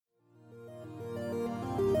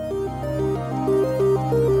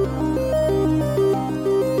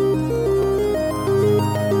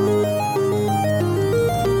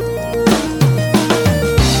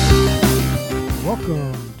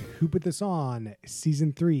with us on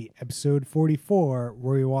Season 3, Episode 44,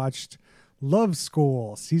 where we watched Love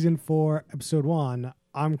School, Season 4, Episode 1.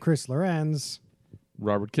 I'm Chris Lorenz.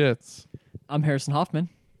 Robert Kitts. I'm Harrison Hoffman.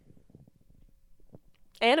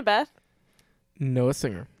 Annabeth. Noah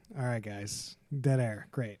Singer. All right, guys. Dead air.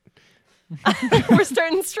 Great. We're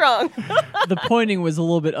starting strong. The pointing was a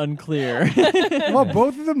little bit unclear. Well,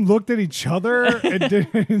 both of them looked at each other and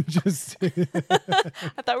didn't just...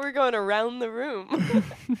 I thought we were going around the room.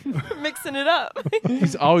 Mixing it up.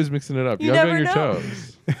 He's always mixing it up. You You gotta be on never your know.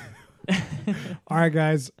 toes. All right,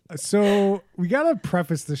 guys. So we got to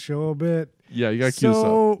preface the show a bit. Yeah, you gotta cue us up.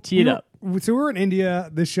 So Tee it up. So we're in India.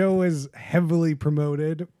 The show is heavily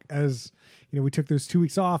promoted as, we took those 2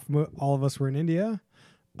 weeks off. All of us were in India.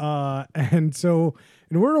 And so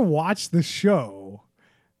in order to watch the show,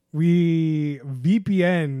 we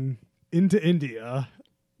VPN into India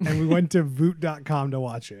and we went to voot.com to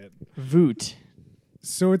watch it. Voot.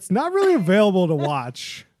 So it's not really available to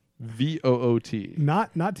watch. VOOT.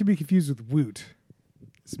 Not to be confused with Woot.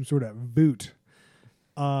 Some sort of Voot.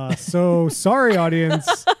 So sorry,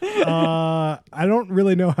 audience. I don't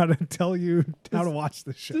really know how to tell you how to watch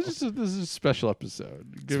the show. This is a special episode.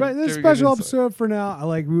 This is a special episode for now.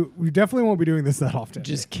 We definitely won't be doing this that often.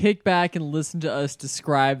 Just kick back and listen to us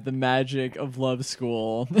describe the magic of Love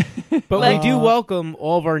School. But we do welcome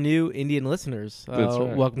all of our new Indian listeners. That's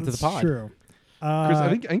right. Welcome to the That's pod. true. Chris,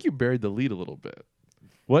 I think you buried the lead a little bit.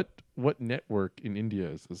 What network in India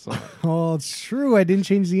is this on? Oh, it's true. I didn't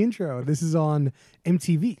change the intro. This is on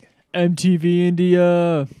MTV. MTV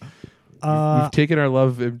India. We've taken our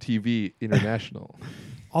love of MTV international.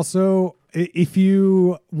 Also, if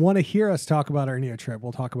you want to hear us talk about our India trip,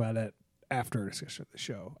 we'll talk about it after a discussion of the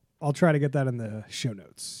show. I'll try to get that in the show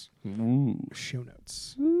notes. Ooh. Show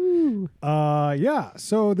notes. Yeah.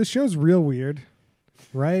 So the show's real weird,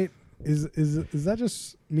 right? Is that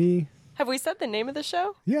just me? Have we said the name of the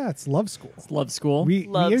show? Yeah, it's Love School. Love School. We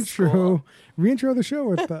Love reintro School. the show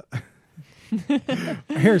with the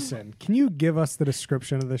Harrison. Can you give us the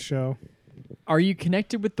description of the show? Are you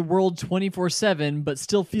connected with the world 24/7 but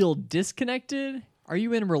still feel disconnected? Are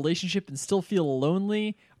you in a relationship and still feel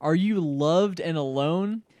lonely? Are you loved and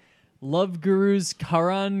alone? Love gurus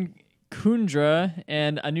Karan Kundra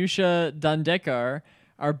and Anusha Dandekar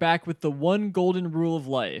are back with the one golden rule of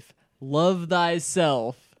life: love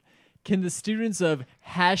thyself. Can the students of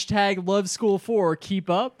 #LoveSchool4 keep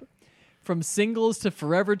up? From singles to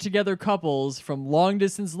forever together couples, from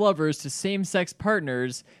long-distance lovers to same-sex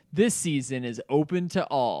partners, this season is open to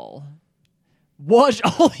all. Watch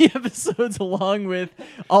all the episodes along with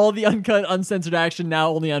all the uncut, uncensored action now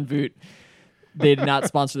only on Voot. They did not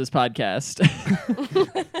sponsor this podcast.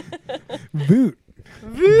 Voot.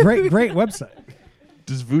 Great website.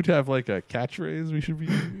 Does Voot have like a catchphrase we should be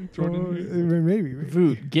throwing in here? Maybe.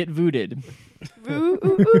 Voot. Get Vooted.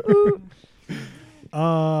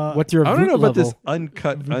 What's your I don't know about level? this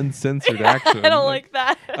uncut, uncensored action. I don't like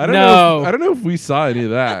that. I don't No. know. I don't know if we saw any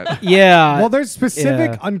of that. Yeah. Well, there's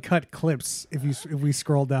specific yeah. uncut clips if we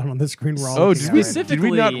scroll down on the screen. We're all Oh, looking did at we, right now. did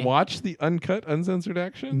we not Specifically- watch the uncut, uncensored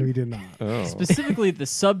action? No, we did not. Oh. Specifically, the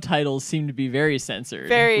subtitles seem to be very censored.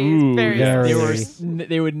 Very, Ooh, very. very. They were.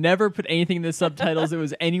 They would never put anything in the subtitles that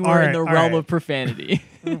was anywhere All right, in the all realm right. of profanity.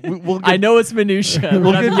 We'll get, I know it's minutia,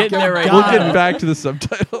 but I'm getting there right we'll now. get back to the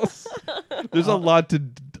subtitles. There's a lot to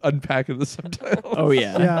unpack in the subtitles. Oh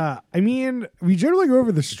yeah. Yeah, I mean, we generally go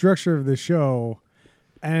over the structure of the show,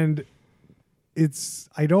 and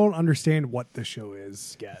I don't understand what the show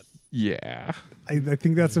is yet. Yeah. I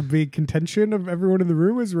think that's a big contention of everyone in the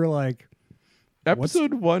room is we're like,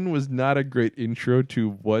 Episode 1 was not a great intro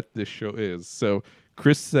to what this show is. So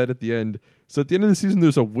Chris said at the end, so at the end of the season,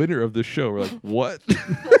 there's a winner of the show. We're like, what?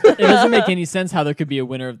 It doesn't make any sense how there could be a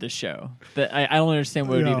winner of this show. That I don't understand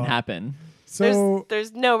what would No. even happen. so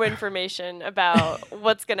There's no information about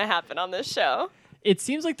what's going to happen on this show. It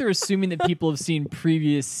seems like they're assuming that people have seen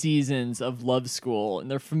previous seasons of Love School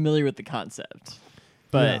and they're familiar with the concept.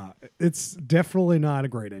 But yeah, it's definitely not a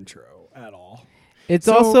great intro at all. It's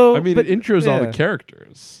So- also. I mean, but- it intros all yeah. the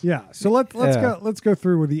characters. Yeah, so let's Yeah. go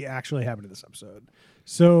through what actually happened in this episode.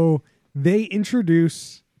 So they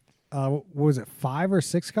introduce what was it, 5 or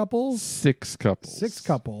 6 couples? 6 couples. 6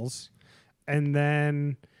 couples, and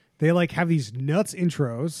then they like have these nuts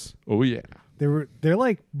intros. Oh, yeah. They're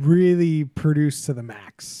like really produced to the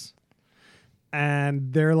max,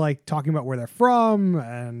 and they're like talking about where they're from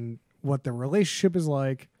and what their relationship is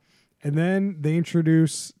like, and then they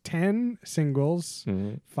introduce 10 singles,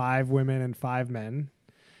 5 women and 5 men,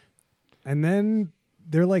 and then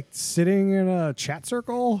they're like sitting in a chat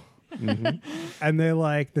circle, and they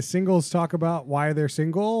like the singles talk about why they're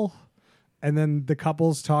single. and then the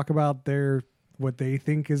couples talk about what they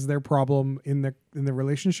think is their problem in the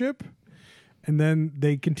relationship, and then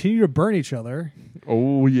they continue to burn each other.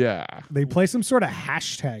 Oh yeah. They play some sort of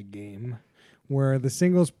hashtag game where the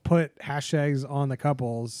singles put hashtags on the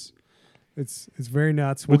couples. It's very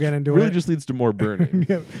nuts. We'll Which get into really it. just leads to more burning.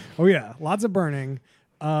 Yeah. Oh yeah, lots of burning,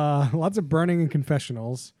 and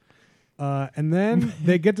confessionals, and then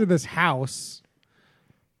they get to this house,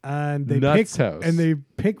 and they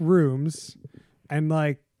pick rooms, and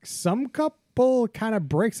like some couple kind of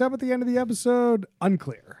breaks up at the end of the episode,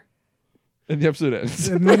 unclear, And the episode ends.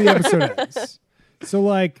 and then the episode ends. So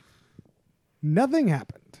like nothing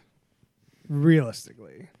happened,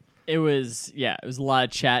 realistically. It was a lot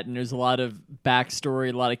of chat, and there's a lot of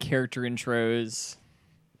backstory, a lot of character intros.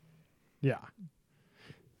 Yeah.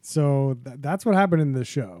 So that's what happened in the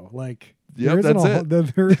show. Like, Yep,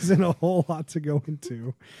 there isn't a whole lot to go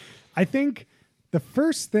into. I think the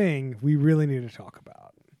first thing we really need to talk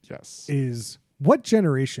about Yes. is what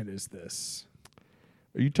generation is this?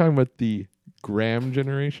 Are you talking about the Graham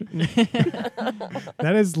generation?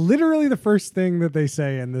 That is literally the first thing that they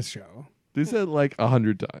say in this show. They said like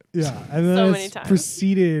 100 times. Yeah. And then So it's many times.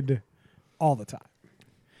 proceeded all the time.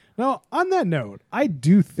 Now, on that note, I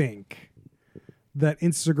do think that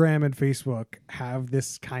Instagram and Facebook have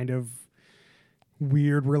this kind of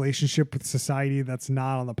weird relationship with society that's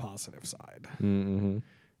not on the positive side. Mm-hmm.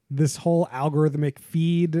 This whole algorithmic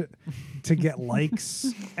feed to get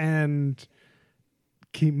likes and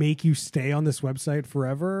can make you stay on this website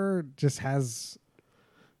forever just has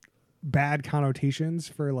bad connotations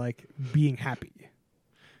for like being happy,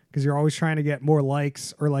 because you're always trying to get more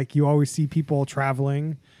likes, or like you always see people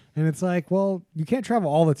traveling, and it's like, well, you can't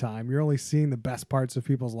travel all the time. You're only seeing the best parts of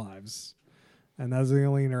people's lives, and those are the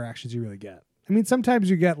only interactions you really get. I mean, sometimes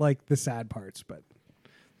you get like the sad parts, but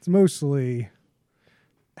it's mostly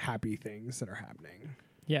happy things that are happening,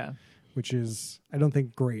 Yeah. which is, I don't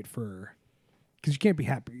think, great for, because you can't be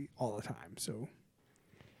happy all the time. So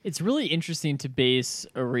It's really interesting to base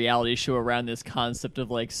a reality show around this concept of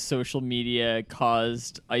like social media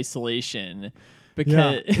caused isolation, because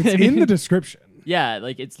yeah, it's I mean, in the description. yeah,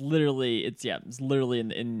 like it's literally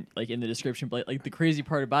in the description. But like the crazy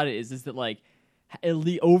part about it is that like at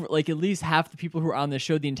least half the people who are on the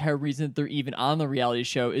show, the entire reason that they're even on the reality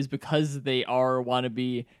show is because they are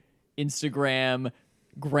wannabe Instagram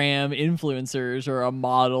Graham influencers or a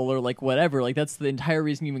model or like whatever. Like that's the entire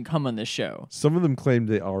reason you even come on this show. Some of them claimed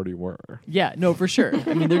they already were. Yeah, no, for sure.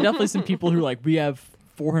 I mean, there are definitely some people who like we have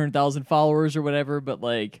 400,000 followers or whatever, but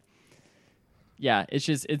like, yeah, it's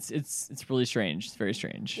just it's really strange. It's very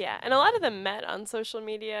strange. Yeah, and a lot of them met on social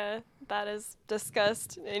media. That is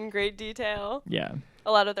discussed in great detail. Yeah.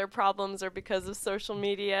 A lot of their problems are because of social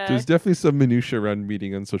media. There's definitely some minutia around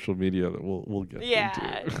meeting on social media that we'll get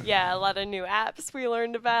yeah, into. yeah, a lot of new apps we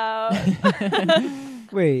learned about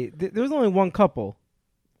Wait, there was only one couple.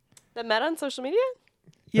 that met on social media.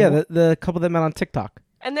 Yeah, the couple that met on TikTok.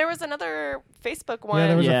 And there was another Facebook one. Yeah,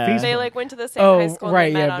 there was Yeah. a Facebook. They like went to the same Oh, high school right,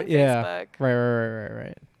 and they met yeah, on but- yeah. Facebook.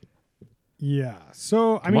 Right. Yeah.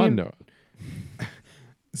 So I Come on, mean, Noah.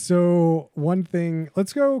 so one thing.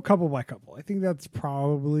 Let's go couple by couple. I think that's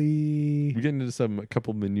probably We getting into a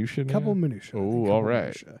couple minutia now? couple minutia. I think Oh, couple all right.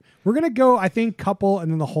 minutia. We're gonna go. I think couple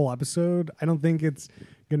and then the whole episode. I don't think it's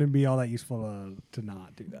gonna be all that useful to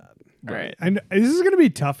not do that. Right. And this is gonna be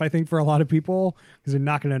tough, I think, for a lot of people because they're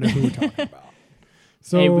not gonna know who we're talking about.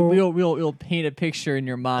 So Hey, we'll paint a picture in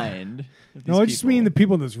your mind. of no, these I just mean the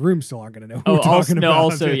people in this room still aren't gonna know who Oh, we're talking about.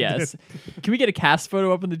 also yes. Can we get a cast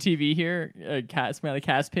photo up on the TV here? Something on the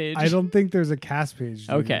cast page. I don't think there's a cast page.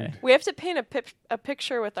 dude. Okay. We have to paint a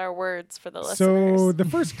picture with our words for the So listeners. the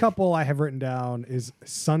first couple I have written down is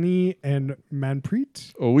Sunny and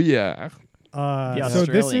Manpreet. Oh yeah, The So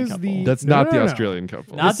this Australian is couple. the that's no, not no, the no, no. Australian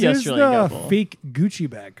couple. Not This the is Australian the couple. fake Gucci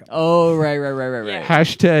bag couple. Oh, right. Yeah.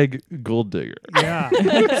 Hashtag gold digger. Yeah.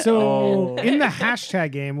 So Oh. in the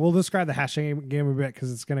hashtag game, we'll describe the hashtag game a bit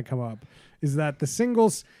because it's going to come up. Is that the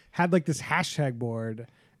singles had like this hashtag board,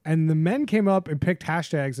 and the men came up and picked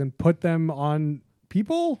hashtags and put them on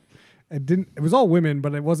people. It was all women,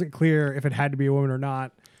 but it wasn't clear if it had to be a woman or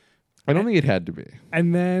not. I don't think it had to be.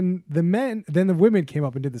 And then the women came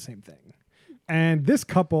up and did the same thing. And this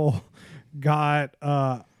couple got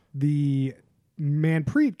the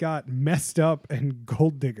Manpreet got messed up and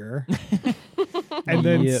gold digger. And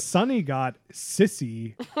then Yep. Sunny got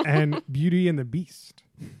sissy and Beauty and the Beast.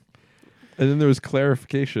 And then there was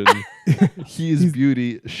clarification. He is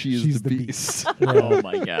beauty. She's she's the the beast. Oh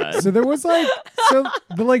my god. So there was like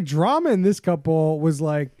the like drama in this couple was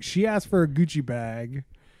like she asked for a Gucci bag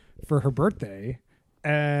for her birthday,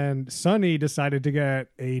 and Sunny decided to get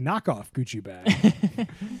a knockoff Gucci bag.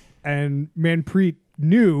 And Manpreet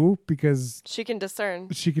knew because She can discern.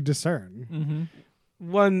 she could discern.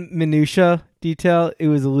 Mm-hmm. One minutia detail: it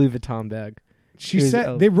was a Louis Vuitton bag. She It was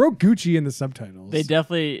said they wrote Gucci in the subtitles. They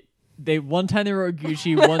definitely. One time they wrote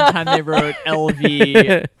Gucci, one time they wrote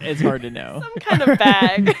LV. It's hard to know. Some kind of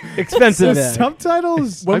bag. Expensive the bag.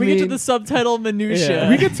 subtitles. When I we get to mean- the subtitle minutia, Yeah.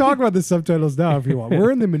 we can talk about the subtitles now if you want. We're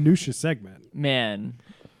in the minutia segment. man.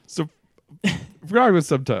 So, regarding with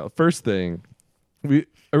subtitle, first thing, we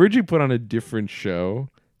originally put on a different show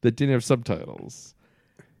that didn't have subtitles,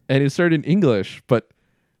 and it started in English, but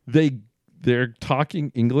they're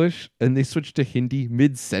talking English and they switch to Hindi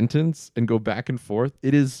mid sentence and go back and forth.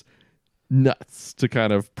 It is nuts to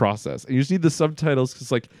kind of process, and you just need the subtitles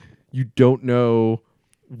because like you don't know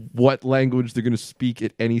what language they're going to speak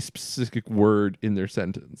at any specific word in their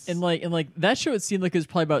sentence. And like that show, it seemed like it was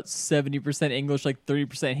probably about 70% English, like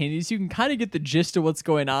 30% Hindi. So you can kind of get the gist of what's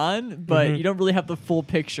going on, but you don't really have the full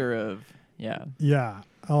picture of Yeah.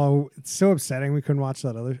 Oh, it's so upsetting. We couldn't watch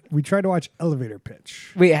that other. We tried to watch Elevator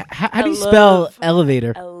Pitch. Wait, how do you I spell love-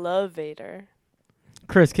 elevator? Elevator.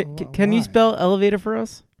 Chris, Why? can you spell elevator for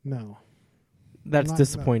us? No, That's not-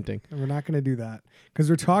 disappointing. we're not going to do that because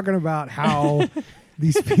we're talking about how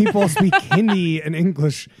these people speak Hindi and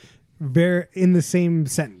English very in the same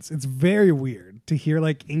sentence. It's very weird to hear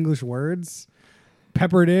like English words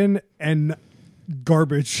peppered in and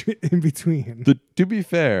garbage in between. To be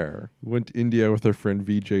fair, we went to India with our friend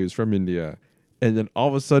VJ, who's from India, and then all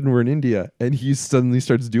of a sudden we're in India, and he suddenly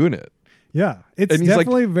starts doing it, Yeah, it's and he's like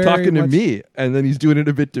definitely very talking to much- me, and then he's doing it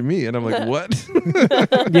a bit to me, and I'm like, what?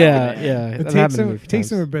 Yeah. It That takes happened to me him a few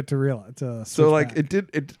takes him times. a bit to realize. To So switch like back.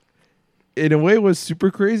 it in a way was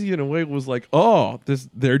super crazy. In a way it was like, oh,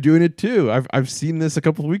 they're doing it too. I've seen this a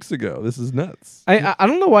couple of weeks ago. This is nuts. I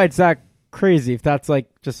don't know why it's that crazy. If that's like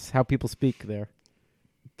just how people speak there.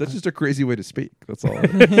 That's just a crazy way to speak. That's all. Well,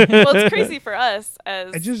 it's crazy for us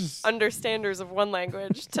as I just understanders of one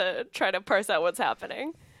language to try to parse out what's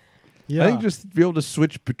happening. yeah. I think just to be able to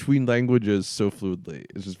switch between languages so fluidly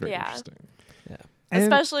is just very Yeah. interesting. And-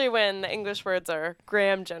 Especially when the English words are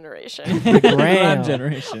Graham generation Graham.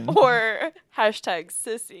 generation. or hashtag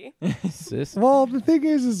sissy. Sis. Well, the thing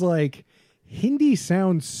is like Hindi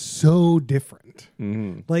sounds so different.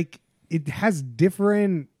 Mm-hmm. Like it has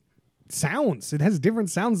different sounds. It has different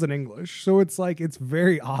sounds than English, so it's like it's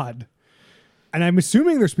very odd. And I'm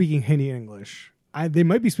assuming they're speaking Hindi and English. They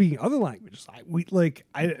might be speaking other languages.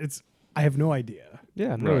 I have no idea.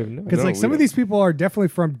 Yeah. Right. No. Because No, like we some of don't. these people are definitely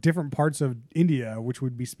from different parts of India, which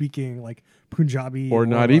would be speaking like Punjabi Or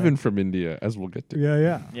not like- even from India, as we'll get to.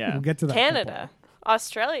 Yeah. Yeah. We'll get to that. Canada,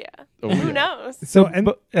 Australia. Oh, Who yeah. knows? So So, and,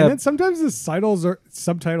 but, and uh, then sometimes the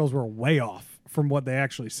subtitles were way off from what they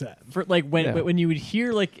actually said. For like when you would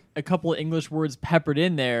hear like a couple of English words peppered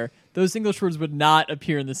in there, those English words would not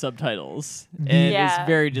appear in the subtitles, and Yeah. it's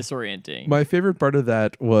very disorienting. My favorite part of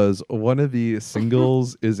that was one of the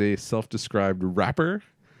singles is a self-described rapper,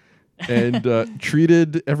 and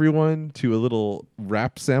treated everyone to a little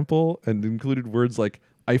rap sample and included words like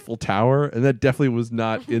Eiffel Tower, and that definitely was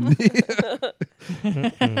not in the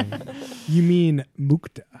You mean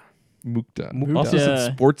Mukta? Mukta. Also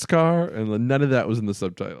said sports car, and none of that was in the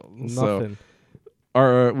subtitles. So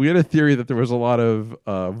Nothing. we had a theory that there was a lot of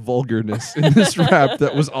vulgarness in this rap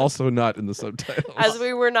that was also not in the subtitles. As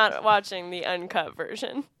we were not watching the uncut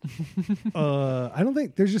version. I don't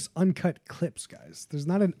think there's just uncut clips, guys. There's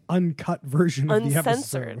not an uncut version of the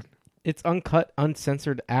Uncensored. episode. It's uncut,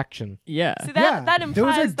 uncensored action. Yeah. See, that implies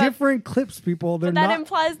those are that, different clips, people. They're but that not.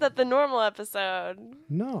 implies that the normal episode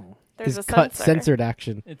No, there's It's a cut, censor. censored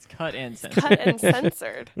action. It's cut and censored. Cut and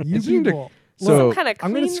censored. you It's neat to- people. so- Look, Some kind of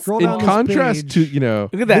I'm clean gonna scroll in down this contrast page. to, you know,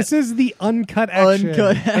 Look at that. This is the uncut action.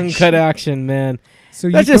 Uncut action, man. So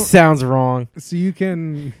you That just sounds wrong. so you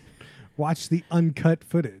can watch the uncut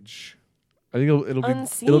footage. I think it'll be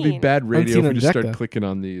Unseen. bad radio Unseen if we just start Undecca. clicking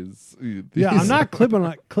on these. Yeah, I'm not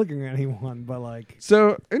clicking anyone, but like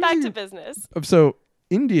So Back to business. So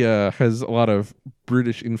India has a lot of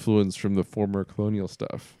British influence from the former colonial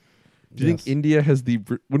stuff. Do you Yes. think India has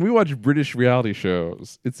when we watch British reality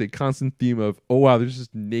shows, it's a constant theme of, oh wow, there's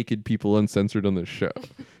just naked people uncensored on this show.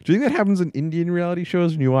 Do you think that happens in Indian reality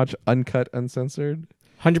shows when you watch uncut, uncensored?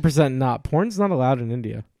 100% not. Porn's not allowed in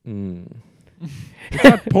India. It's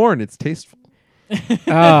not porn, it's tasteful. Oh,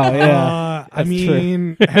 yeah. I That's true.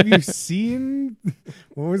 mean, have you seen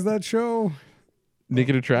what was that show?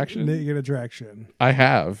 Naked Attraction? Naked Attraction. I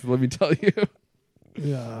have, let me tell you.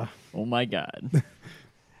 Yeah, Oh my god.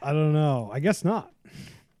 I don't know. I guess not.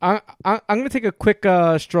 I'm going to take a quick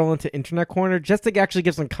stroll into Internet Corner just to actually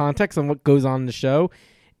give some context on what goes on in the show.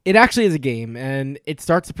 It actually is a game, and it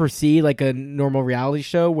starts to proceed like a normal reality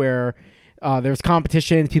show where there's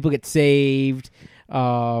competitions, people get saved,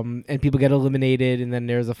 and people get eliminated, and then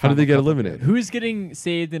there's a How do they get final couple. eliminated? Who's getting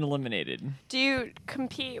saved and eliminated? Do you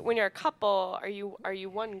compete when you're a couple? Are you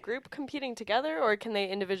one group competing together, or can they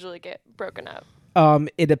individually get broken up?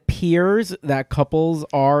 It appears that couples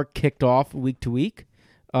are kicked off week to week,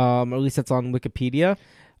 or at least that's on Wikipedia.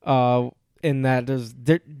 In that there's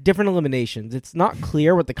different eliminations. It's not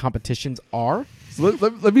clear what the competitions are. So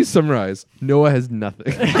let me summarize. Noah has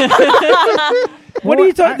nothing. What are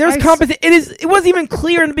you talking? There's I s- competition. It wasn't even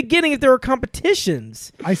clear in the beginning if there were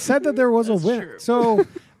competitions. I said that there was a winner. So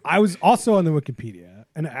I was also on the Wikipedia,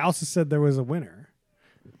 and I also said there was a winner.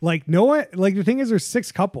 Like Noah, like the thing is, there's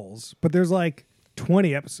 6 couples, but there's like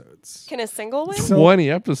 20 episodes. Can a single win? So- 20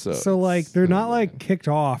 episodes. So like they're not like kicked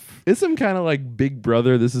off. It's some kind of like Big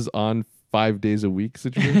Brother. This is on 5 days a week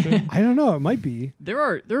situation. I don't know. It might be. There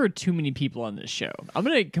are too many people on this show. I'm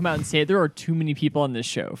gonna come out and say it. There are too many people on this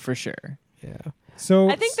show for sure. Yeah. So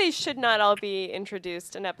I think they should not all be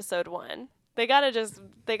introduced in episode 1. They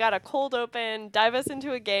gotta cold open, dive us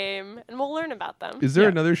into a game, and we'll learn about them. Is there Yeah.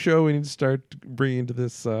 another show we need to start bringing into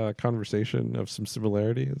this conversation of some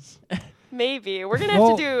similarities? Maybe we're gonna have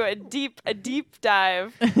Well- to do a deep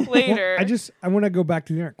dive later. I want to go back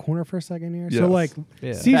to the Internet Corner for a second here. So Yes. like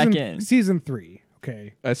Yeah. Back in. season 3.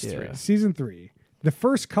 Okay. That's Yeah. 3. Season 3. The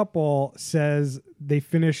first couple says they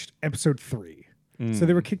finished episode 3. So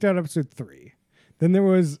they were kicked out of episode 3. Then there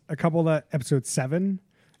was a couple that episode 7,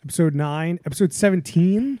 episode 9, episode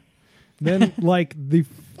 17. Then like the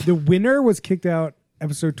winner was kicked out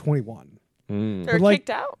episode 21. Mm. They're like- kicked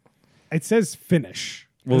out. It says finish.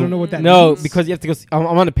 I Well- don't know what that No, means. because you have to go. I'm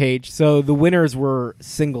on the page. So the winners were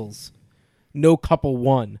singles. No couple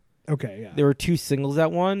won. Okay, yeah. There were 2 singles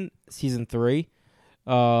that won season 3.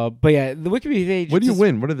 But yeah, the Wikipedia page. What do you just-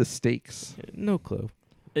 win? What are the stakes? No clue.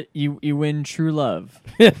 You win true love.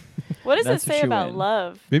 What does That's it what say you about win.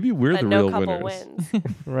 love? Maybe we're That the no real couple winners. wins.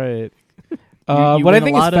 Right. You What win I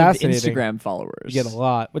think a is lot of fascinating. Instagram followers. You get a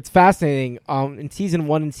lot. What's fascinating, in season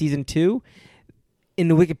 1 and season 2, in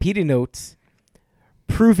the Wikipedia notes,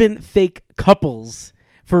 proven fake couples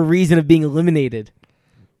for a reason of being eliminated.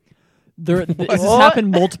 Has this What?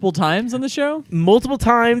 happened multiple times on the show? Multiple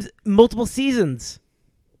times, multiple seasons.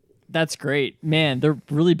 That's great, man. They're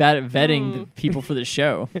really bad at vetting the people for the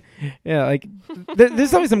show. Yeah, like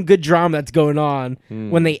there's always some good drama that's going on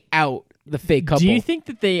when they out the fake couple. Do you think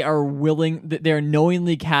that they are willing, that they're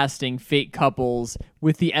knowingly casting fake couples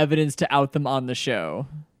with the evidence to out them on the show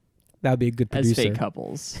that would be a good as producer? fake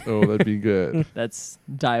couples? Oh, that'd be good. That's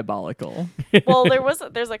diabolical. Well,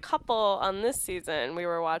 there's a couple on this season we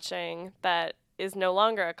were watching that is no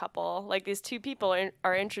longer a couple. Like these 2 people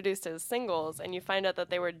are introduced as singles, and you find out that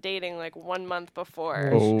they were dating like 1 month before.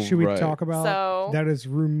 Oh, Should we right. talk about So- that is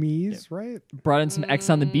Roomies, right? Brought in some X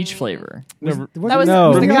on the beach flavor. No, That was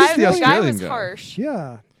No. the Roomies guy. is the The guy Australian was guy. harsh.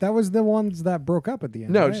 Yeah, that was the ones that broke up at the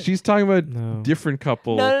end. no, right? she's talking about No. different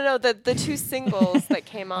couple. No. The 2 singles that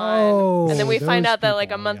came on, Oh, and then we find those out that like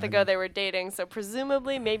a people, month yeah, I ago know. they were dating. So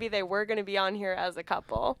presumably, maybe they were going to be on here as a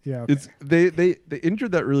couple. Yeah, okay. It's they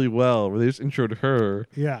introed that really well, where they just introed her.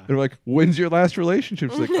 yeah. And they're like, when's your last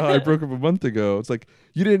relationship? She's like, oh, I broke up a month ago. It's like,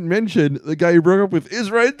 you didn't mention the guy you broke up with is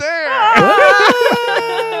right there.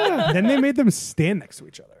 Then they made them stand next to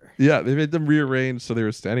each other. Yeah, they made them rearrange so they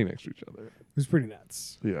were standing next to each other. It was pretty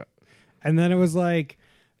nuts. Yeah. And then it was like,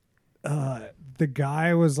 the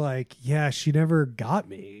guy was like, "Yeah, she never got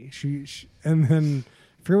me." She and then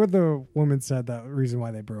I forget what the woman said. That reason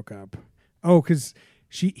why they broke up. Oh, because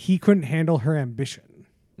he couldn't handle her ambition.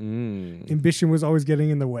 Ambition was always getting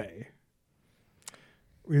in the way.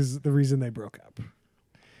 Is the reason they broke up.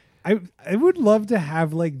 I would love to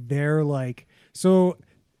have like their like so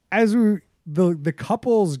as the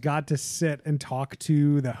couples got to sit and talk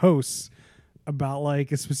to the hosts about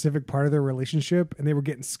like a specific part of their relationship, and they were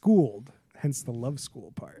getting schooled, hence the love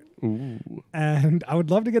school part. Ooh. And I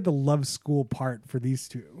would love to get the love school part for these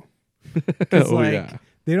 2. 'Cause, Oh, like, yeah.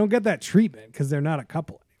 they don't get that treatment because they're not a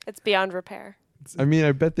couple. It's beyond repair. I mean,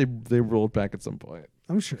 I bet they rolled back at some point.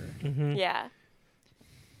 I'm sure. Yeah.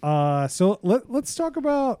 So let's talk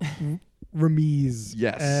about Ramiz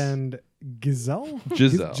Yes. and Gazelle.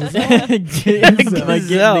 Giselle. Like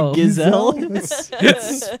Gazelle. the gazelle.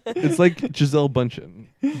 It's like Giselle Bundchen,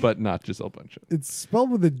 but not Giselle Bundchen. It's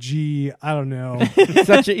spelled with a G. I don't know.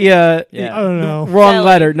 Such a yeah. Yeah. I don't know. Wrong Sally.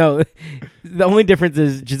 letter. No, the only difference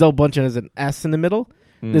is Giselle Bundchen has an S in the middle.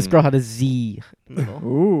 This girl had a Z in the middle.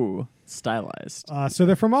 Ooh, stylized. So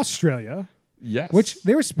they're from Australia. Yes. which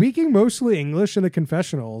they were speaking mostly English in the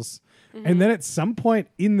confessionals. And then at some point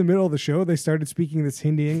in the middle of the show, they started speaking this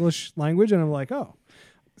Hindi English language. And I'm like, oh,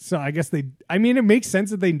 so I guess it makes sense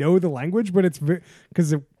that they know the language, but it's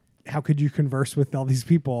because how could you converse with all these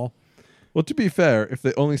people? Well, to be fair, if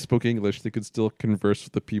they only spoke English, they could still converse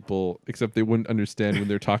with the people, except they wouldn't understand when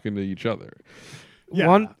they're talking to each other.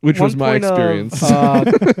 Yeah. Which was my point of,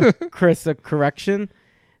 experience. Chris, a correction.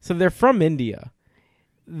 So they're from India.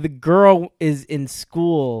 The girl is in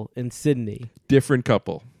school in Sydney. Different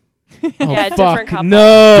couple. Yeah, Fuck. different couple.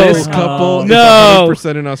 No. This couple no. is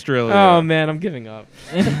 100% in Australia. Oh man, I'm giving up.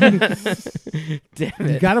 Damn You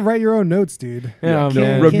it. got to write your own notes, dude. Oh, No,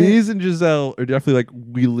 man. Ramiz and Giselle are definitely like,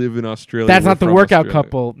 we live in Australia. That's we're not the from workout Australia.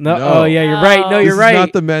 couple. No. No. Oh yeah, you're right. No, This you're This right. is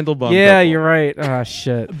not the Mandelbaum yeah, couple. you're right. Oh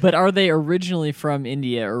shit. But are they originally from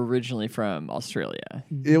India or originally from Australia?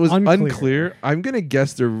 It was Unclear. unclear. I'm going to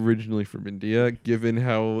guess they're originally from India, given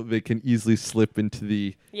how they can easily slip into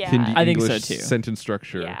the Yeah. Hindi I think so, English too. sentence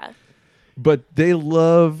structure. Yeah. But they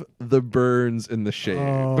love the burns and the shade.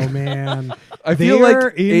 Oh, man. I feel They're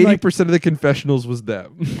like in, 80% of the confessionals was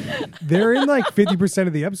them. They're in like 50%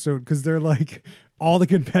 of the episode because they're like, all the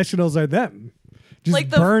confessionals are them. Just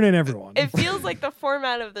Like the- burning everyone. It feels like the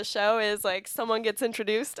format of the show is like someone gets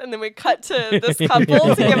introduced and then we cut to this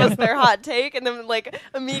couple to give us their hot take and then like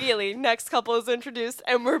immediately next couple is introduced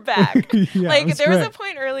and we're back. Yeah, Like that's there was a great.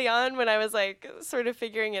 point early on when I was like sort of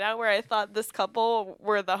figuring it out where I thought this couple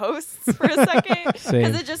were the hosts for a second Same.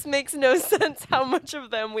 because it just makes no sense how much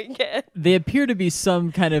of them we get. They appear to be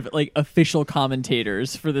some kind of like official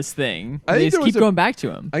commentators for this thing. I They think just there keep was a- going back to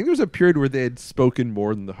them. I think there was a period where they had spoken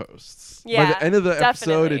more than the hosts. By Yeah, the end of the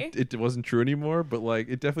episode, definitely. it wasn't true anymore. But like,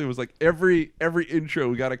 it definitely was like every intro,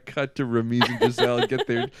 we got to cut to Ramiz and Giselle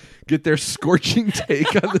and get their scorching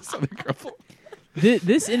take on this other couple.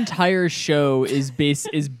 This entire show is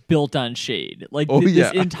built on shade. Like Oh, this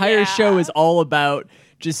yeah. entire Yeah. show is all about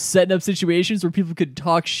just setting up situations where people could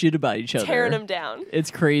talk shit about each other. Tearing them down.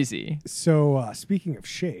 It's crazy. So speaking of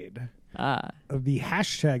shade, Ah, the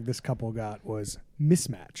hashtag this couple got was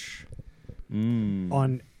mismatch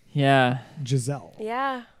on yeah. Giselle.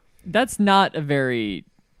 Yeah. That's not a very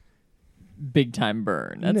big time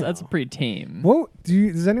burn. No. That's pretty tame. What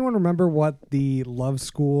does anyone remember what the love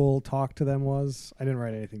school talk to them was? I didn't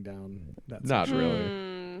write anything down. That's Not Hmm.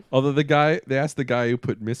 really. Although they asked the guy who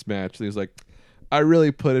put mismatch, and he was like, I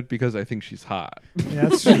really put it because I think she's hot. Yeah,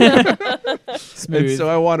 that's true. Smooth. And so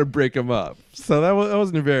I want to break him up. So that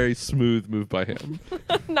wasn't a very smooth move by him.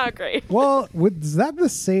 Not great. Well, is that the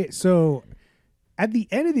same? So at the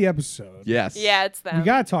end of the episode, Yes. Yeah, it's them. we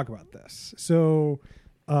got to talk about this. So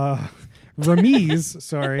Ramiz,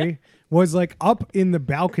 sorry, was like up in the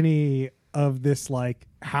balcony of this like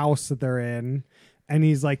house that they're in, and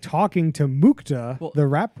he's like talking to Mukta, Well, the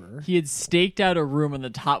rapper. He had staked out a room on the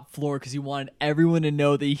top floor because he wanted everyone to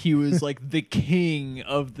know that he was like the king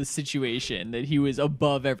of the situation, that he was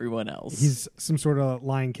above everyone else. He's some sort of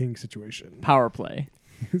Lion King situation, power play.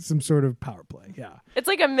 some sort of power play. Yeah. It's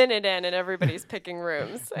like a minute in and everybody's picking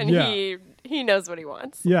rooms and Yeah. he knows what he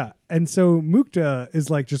wants. Yeah. And so Mukta is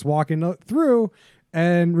like just walking through,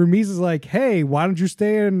 and Ramiz is like, hey, why don't you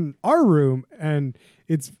stay in our room? And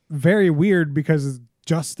it's very weird because it's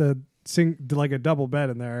just like a double bed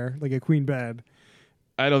in there, like a queen bed.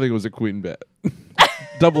 I don't think it was a queen bed.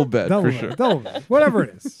 Double bed, Double for bed, sure. double bed, whatever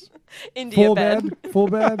it is. India Full bed. full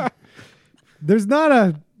bed. There's not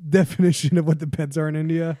a definition of what the beds are in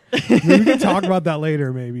India. Maybe we can talk about that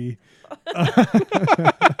later, maybe.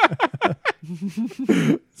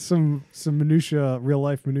 Some minutia, real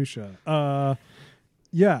life minutia.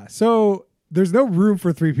 Yeah. So there's no room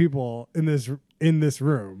for three people in this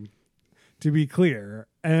room, to be clear.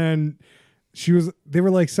 And they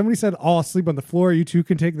were like, somebody said, "Oh, I'll sleep on the floor. You two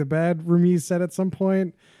can take the bed." Ramiz said at some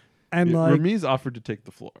point, and Yeah, like, Ramiz offered to take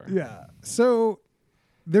the floor. yeah. So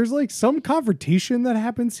there's like some confrontation that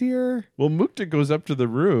happens here. Well, Mukta goes up to the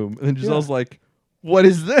room, and then Giselle's like, what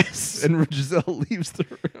is this? And Giselle leaves the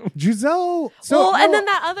room. Giselle. And then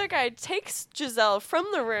that other guy takes Giselle from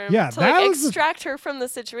the room Yeah, to that like was the- extract her from the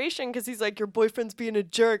situation because he's like, your boyfriend's being a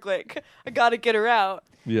jerk. Like, I gotta get her out.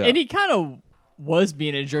 Yeah. And he kind of was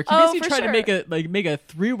being a jerk. He Oh, basically for tried sure. to make a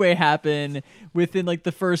three-way happen within like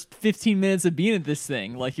the first 15 minutes of being at this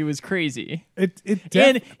thing. Like it was crazy.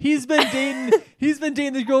 And he's been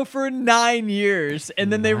dating this girl for 9 years,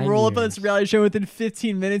 and then they 9 roll up on years. this reality show within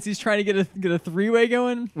 15 minutes. He's trying to get a three-way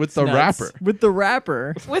going With It's the nuts. rapper. With the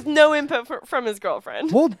rapper. With no input from his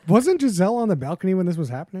girlfriend. Well, wasn't Giselle on the balcony when this was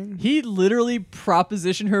happening? He literally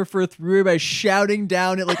propositioned her for a three-way by shouting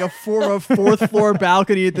down at like a fourth floor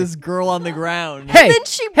balcony at this girl on the ground. down. Hey, And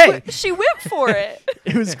then she whipped for it.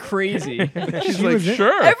 It was crazy. She's She like, was in-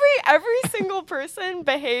 sure. Every single person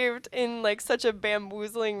behaved in like such a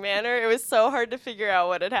bamboozling manner. It was so hard to figure out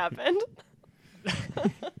what had happened.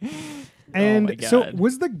 And my so God.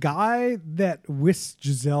 was the guy that whisked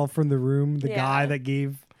Giselle from the room the Yeah. guy that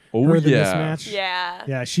gave Oh, her the yeah. mismatch? Yeah.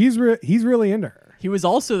 Yeah, he's really into her. He was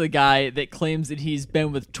also the guy that claims that he's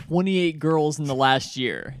been with 28 girls in the last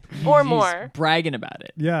year. Or He's more. bragging about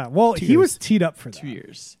it. Yeah, well, he was teed up for that. 2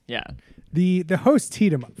 years. Yeah. The host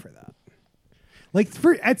teed him up for that. Like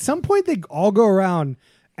at some point they all go around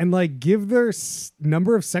and like give their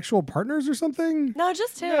number of sexual partners or something. No,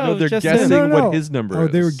 just him. No, No, they're just guessing No, no, no. what his number Oh,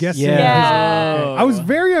 is. they were guessing. Yeah. Yeah. Okay. I was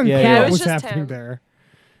very unclear Yeah, what it was was just happening him. there.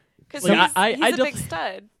 Because Like, he's, I he's a don't- big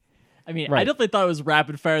stud. I mean, I Right. definitely thought it was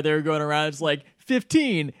rapid fire. They were going around. It's like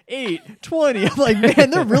 15, 8, 20. I'm like, man,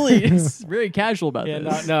 they're really very casual about Yeah,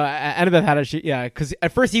 this. no, Annabeth had a yeah, because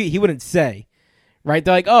at first he wouldn't say, right?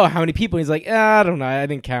 They're like, oh, how many people? He's like, I don't know, I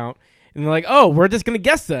didn't count. And they're like, oh, we're just gonna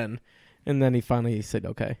guess then. And then he finally said,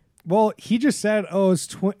 okay. Well, he just said, "Oh,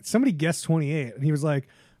 it's somebody guessed 28," and he was like,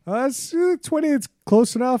 "It's 20. It's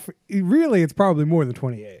close enough. Really, it's probably more than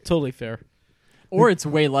 28. Totally fair. Or it's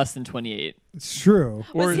way less than 28. It's true."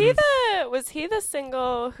 Was he the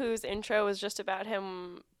single whose intro was just about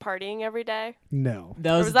him partying every day? No.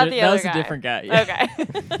 That Or was, was that the that other was guy? a different guy. Yeah.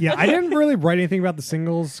 Okay. Yeah, I didn't really write anything about the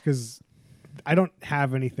singles because I don't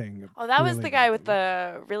have anything. Oh, that was really the guy about with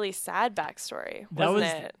them. the really sad backstory, That was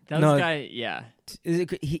wasn't it? that was No. the guy. Yeah. Is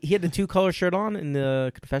it, he had the 2-color shirt on in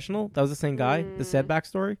the confessional. That was the same guy. The sad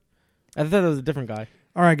backstory. I thought that was a different guy.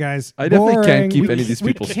 All right, guys. I definitely can't boring. keep We- any of these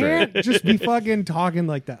people we straight. can't just be fucking talking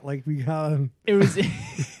like that. Like we got. It was.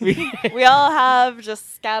 We all have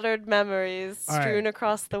just scattered memories All right. strewn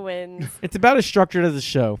across the wind. It's about as structured as a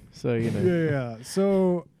show, so you know. Yeah.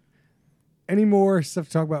 So, any more stuff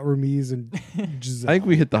to talk about Ramiz and Giselle? I think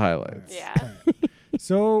we hit the highlights. Yeah.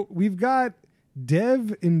 So we've got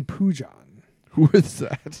Dev and Poojan. Who is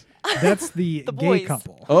that? That's the, The gay boys.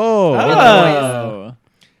 couple. Oh, Oh.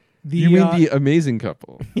 The, you mean uh, the amazing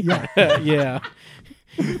couple? yeah, Yeah.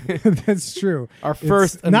 that's true. Our It's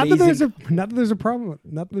first not that there's amazing- a not that there's a problem.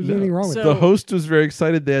 Not that there's No. anything wrong with So- it. The host was very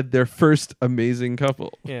excited they had their first amazing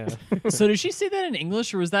couple. Yeah. So did she say that in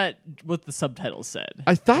English, or was that what the subtitles said?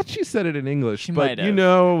 I thought she said it in English, She but might you have.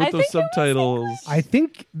 know, with I those think it was subtitles. I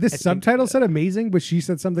think the think subtitle so. said amazing, but she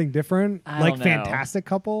said something different, I like don't know. fantastic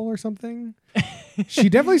couple or something. She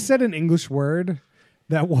definitely said an English word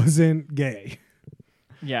that wasn't gay.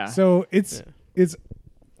 Yeah. So it's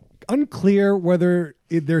unclear whether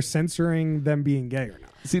they're censoring them being gay or not.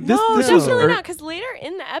 See, this No, this was definitely ear- not. Because later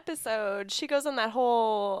in the episode, she goes on that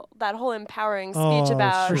whole empowering speech Oh,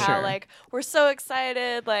 about for how sure. like we're so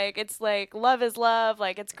excited, like it's like love is love,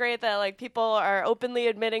 like it's great that like people are openly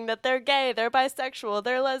admitting that they're gay, they're bisexual,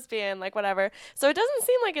 they're lesbian, like whatever. So it doesn't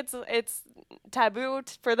seem like it's taboo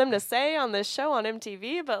for them to say on this show on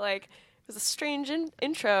MTV, but like it was a strange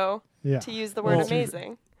intro Yeah. to use the word Well,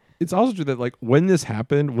 amazing. It's also true that like when this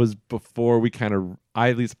happened was before we kind of,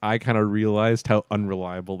 at least I kind of realized how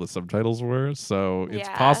unreliable the subtitles were. So it's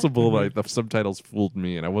Yeah. possible like the subtitles fooled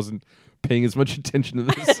me, and I wasn't paying as much attention to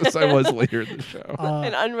this as I was later in the show.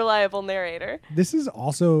 An unreliable narrator. This is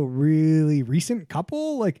also really recent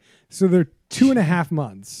couple. Like, so they're 2.5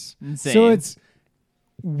 months. Insane. So it's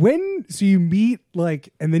so you meet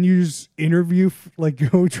like, and then you just interview,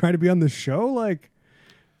 like go try to be on the show. Like,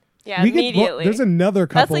 Yeah, we could- immediately. there's another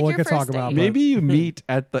couple like we your could talk first about. date. but- Maybe you meet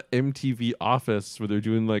at the MTV office where they're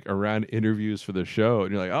doing like around interviews for the show,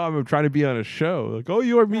 and you're like, "Oh, I'm trying to be on a show." Like, "Oh,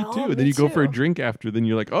 you are me No, too." And me then you go for a too. drink after. Then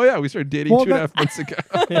you're like, "Oh yeah, we started dating Well, 2.5 months ago."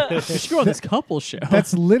 We should go on this couple show.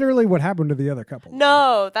 That's literally what happened to the other couple.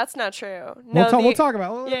 No, that's not true. No, We'll talk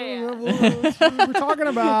about. Yeah, We're talking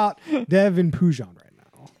about Dev and Poojan right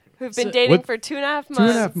now. who've been So- dating what- for 2.5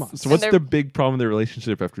 months. 2.5 months. So what's And the they're- big problem in their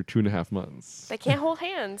relationship after 2.5 months? They can't hold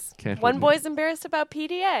hands. Can't One hold boy's embarrassed about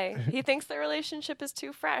PDA. He thinks their relationship is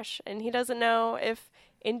too fresh, and he doesn't know if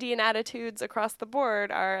Indian attitudes across the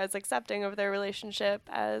board are as accepting of their relationship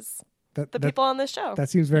as the That people on this show. that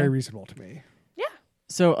seems very Yeah. reasonable to me.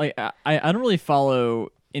 So like I don't really follow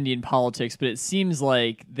Indian politics, but it seems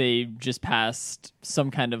like they just passed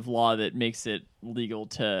some kind of law that makes it legal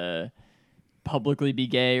to publicly be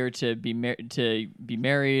gay or to be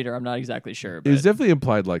married, or I'm not exactly sure. It was But definitely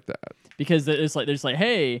implied like that. because it's like there's like,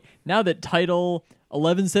 hey, now that Title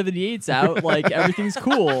 1178's out, like everything's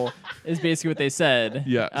cool is basically what they said.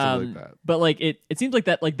 Yeah, something like that. But like it seems like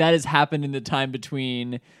that has happened in the time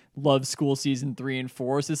between Love School season 3 and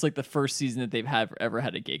 4. So it's like the first season that they've ever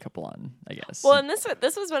had a gay couple on, I guess. Well, and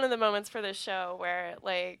this was one of the moments for this show where,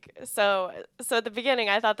 like, so at the beginning,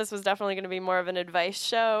 I thought this was definitely going to be more of an advice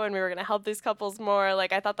show, and we were going to help these couples more.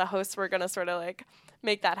 Like, I thought the hosts were going to sort of like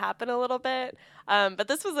make that happen a little bit. But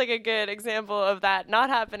this was like a good example of that not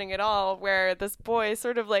happening at all, where this boy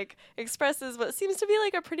sort of like expresses what seems to be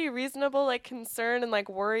like a pretty reasonable like concern and like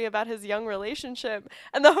worry about his young relationship,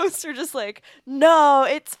 and the hosts are just like, no,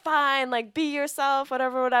 it's fine, like be yourself,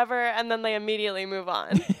 whatever, and then they immediately move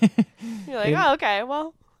on. You're like, oh, okay,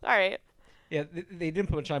 well, all right. Yeah, they didn't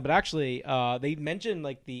put much time, but actually, they mentioned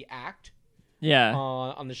like the act yeah.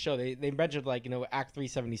 on the show. They mentioned like, Act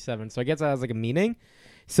 377. So I guess that has like a meaning.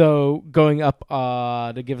 So going up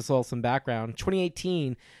to give us all some background,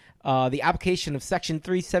 2018, the application of Section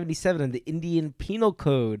 377 of the Indian Penal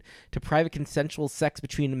Code to private consensual sex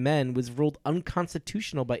between men was ruled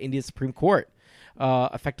unconstitutional by India's Supreme Court,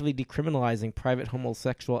 effectively decriminalizing private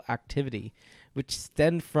homosexual activity, which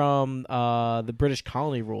stemmed from the British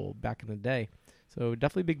colony rule back in the day. So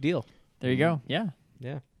definitely a big deal. There you go. Yeah.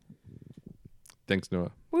 Yeah. Thanks,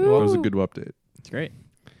 Noah. Woo. That was a good update. It's great.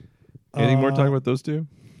 Anything more to talk about those two?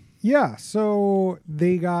 Yeah, so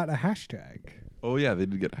they got a hashtag. Oh yeah, they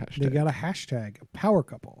did get a hashtag. They got a hashtag, a power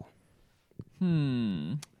couple.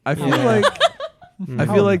 I feel Yeah. like I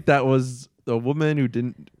How- feel like that was a woman who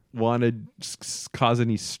didn't want to cause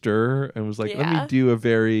any stir and was like, let me Yeah. do a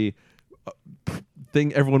very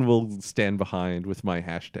thing everyone will stand behind with my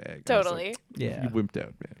hashtag. And it's Totally. like, Yeah. you wimped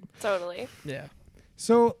out, man. Totally. Yeah.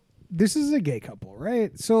 So this is a gay couple,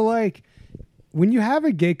 right? So like when you have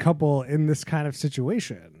a gay couple in this kind of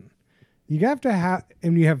situation, you have to have,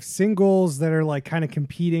 and you have singles that are like kind of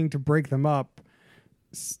competing to break them up.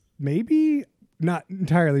 Maybe not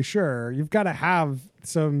entirely sure. You've got to have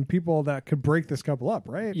some people that could break this couple up,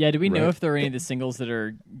 right? Yeah, do we know Right. if there are any of the singles that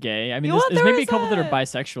are gay? I mean, Well, there's there maybe a was couple that are a-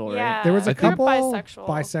 bisexual, right? Yeah. There was a I think- couple Bisexual.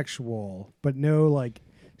 bisexual, but no like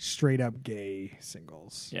straight up gay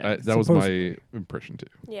singles. Yeah. That was my impression too.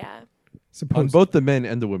 Yeah. On Supposed both the men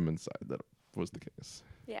and the women's side, that was the case.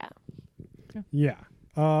 Yeah. Yeah.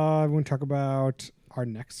 I want to talk about our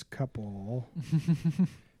next couple.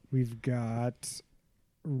 We've got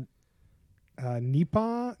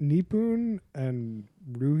Nipun and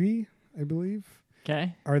Ruhi, I believe,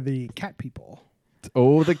 Okay. are the cat people.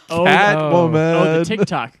 Oh, the Oh, cat oh. woman. Oh, the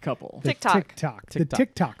TikTok couple. The TikTok. The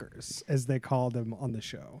TikTokers, as they call them on the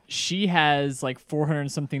show. She has like 400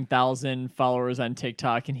 and something thousand followers on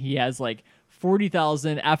TikTok, and he has like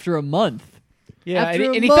 40,000 after a month. Yeah, After a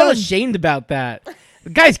and he felt month. ashamed about that. The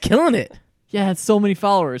guy's killing it. Yeah, it's so many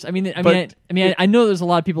followers. I mean, I know there's a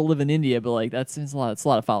lot of people live in India, but like it's a lot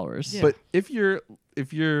of followers. Yeah. But if you're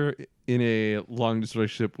in a long distance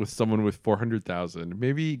relationship with someone with 400,000,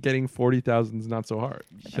 maybe getting 40,000 is not so hard.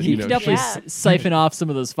 He can definitely Yeah. siphon off some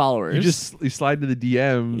of those followers. you slide to the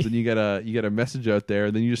DMs and you get a message out there,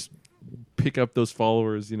 and then you just pick up those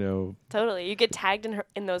followers. Totally. You get tagged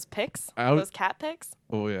in those pics, I was- those cat pics.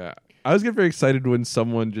 Oh yeah. I always get very excited when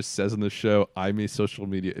someone just says on the show, "I'm a social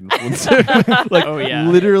media influencer," like Oh, yeah.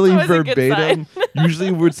 literally It's always a good verbatim. Usually,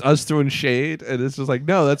 it's us throwing shade, and it's just like,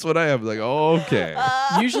 "No, that's what I am." Like, oh, okay.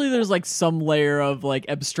 Usually there's like some layer of like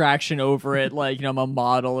abstraction over it, like I'm a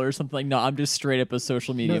model or something. Like, no, I'm just straight up a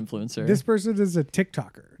social media No, influencer. This person is a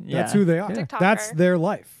TikToker. That's Yeah. who they are. TikToker. That's their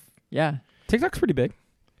life. yeah. TikTok's pretty big.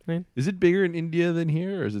 Is it bigger in India than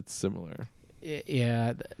here, or is it similar?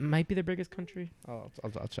 Yeah, might be the biggest country. I'll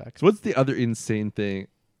check. So, what's the other insane thing?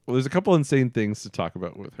 Well, there's a couple insane things to talk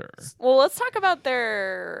about with her. Well, let's talk about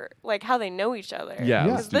their like how they know each other. Yeah,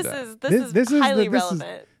 Yeah. let's Because do this that. is This is highly the- this is-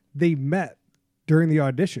 relevant. They met during the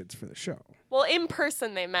auditions for the show. Well, in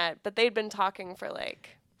person they met, but they'd been talking for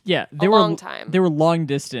like Yeah, a long time. They were long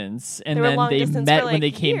distance, and They were then long they distance met for, when like,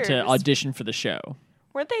 they came to years. audition for the show.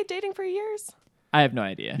 Weren't they dating for years? I have no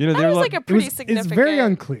idea. You know, That they were was like a It pretty was, significant. it's very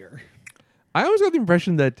unclear. I always got the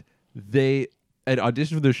impression that they had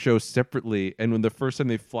auditioned for the show separately, and when the first time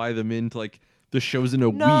they fly them into like the show's in a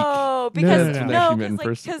week. No, because no, no. They actually met in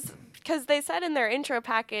person. because they said in their intro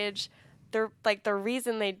package, the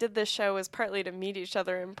reason they did this show was partly to meet each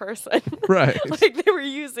other in person. Right. Like they were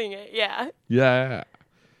using it. Yeah. Yeah.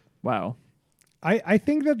 Wow. I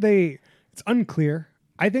think that it's unclear.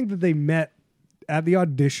 I think that they met at the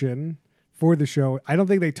audition for the show. I don't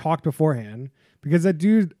think they talked beforehand because that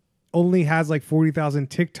dude only has like 40,000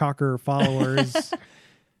 TikToker followers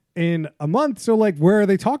in a month. So like, where are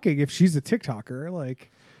they talking if she's a TikToker? Like,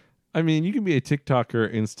 I mean, you can be a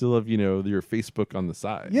TikToker and still have, your Facebook on the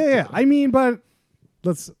side. yeah. I mean, but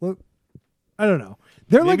I don't know.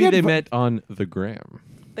 They're Maybe like they met on the gram.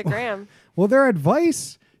 The gram. Well, their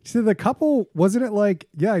advice She said the couple, wasn't it like,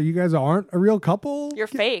 yeah, you guys aren't a real couple? You're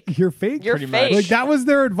fake. You're fake? You're Pretty fake. much. Like, that was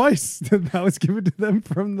their advice that was given to them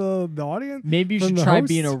from the audience? Maybe you From should the try host?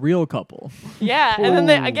 being a real couple. Yeah, and then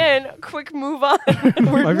they, Ooh. again, quick move on. We're My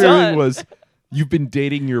favorite done. thing was, you've been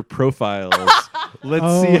dating your profiles. Let's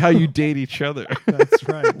Oh. see how you date each other. That's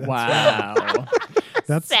right. That's Wow.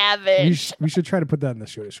 That's Savage. we should try to put that in the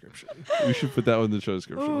show description. We should put that one in the show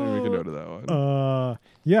description. Maybe we can note that one.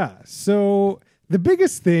 Yeah. So the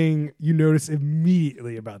biggest thing you notice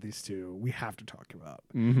immediately about these two, we have to talk about,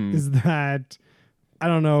 is that I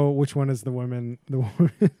don't know which one is the woman. The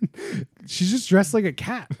woman, she's just dressed like a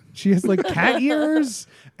cat. She has like cat ears,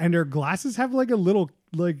 and her glasses have like a little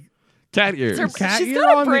like Cat ears. It's her- cat She's ear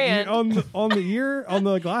got a on brand. the ear on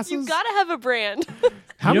the glasses. You gotta have a brand.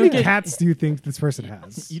 How You many don't get- cats do you think this person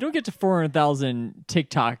has? You don't get to 400,000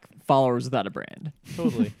 TikTok followers without a brand.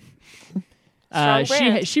 Totally. Strong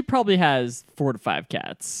brand. She probably has 4 to 5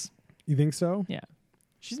 cats. You think so? Yeah.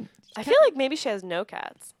 She's I feel like maybe she has no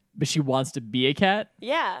cats. but she wants to be a cat.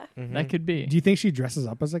 Yeah. That could be. Do you think she dresses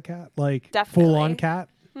up as a cat, like Definitely. full on cat?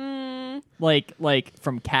 like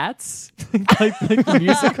from Cats, like the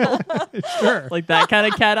musical, Sure. like that kind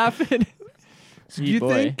of cat outfit. Do you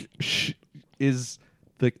think is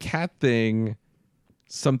the cat thing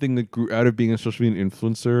something that grew out of being a social media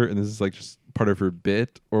influencer, and this is like just part of her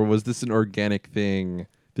bit, or was this an organic thing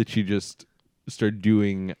that she just started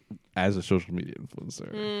doing as a social media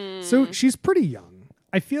influencer? So she's pretty young.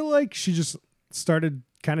 I feel like she just started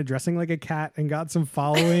kind of dressing like a cat and got some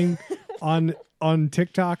following on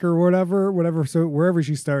TikTok or whatever. So wherever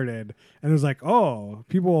she started, and it was like, oh,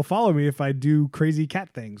 people will follow me if I do crazy cat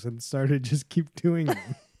things, and started just keep doing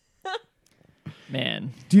them.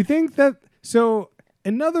 Man, Do you think that? So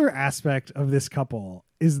another aspect of this couple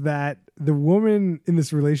is that the woman in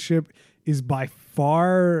this relationship is by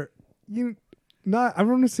far not. I don't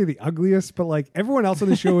want to say the ugliest, but like everyone else on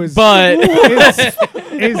the show is, But-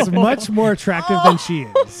 is much more attractive than she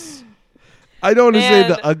is. I don't want to say Man.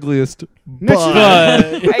 the ugliest, No, she-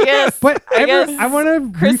 but I guess. But I guess I want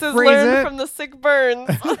to Chris has learned rephrase from the sick burns.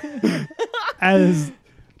 it as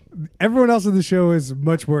everyone else in the show is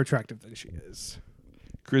much more attractive than she is.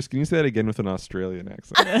 Chris, can you say that again with an Australian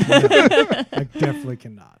accent? I definitely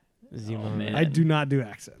cannot. Zoom Oh, on. man. I do not do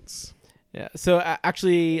accents. Yeah. So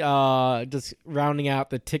actually, just rounding out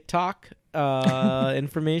the TikTok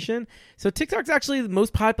information. So TikTok's actually the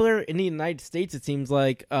most popular in the United States, it seems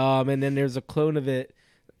like. And then there's a clone of it.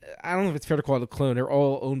 I don't know if it's fair to call it a clone. They're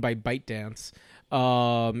all owned by ByteDance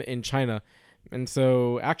in China. And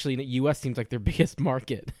so actually, the U.S. seems like their biggest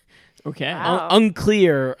market. okay. Wow.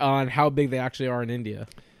 Unclear on how big they actually are in India.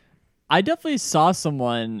 I definitely saw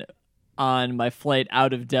someone on my flight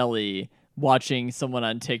out of Delhi watching someone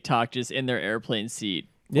on TikTok just in their airplane seat.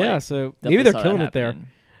 Yeah, Like, so definitely maybe they're saw that killing it there. happening.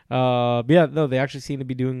 But yeah, no, they actually seem to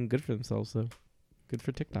be doing good for themselves. So good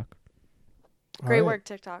for TikTok. Great All right. work,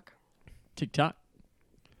 TikTok. TikTok.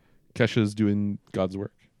 Kesha's doing God's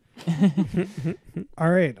work. All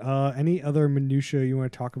right. Any other minutia you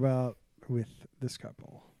want to talk about with this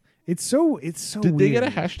couple? It's so Did they get a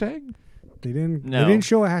weird. hashtag? They didn't. No. They didn't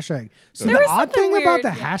show a hashtag. So There the was odd something thing about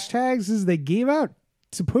weird, the yeah. hashtags is they gave out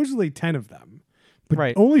supposedly 10 of them, but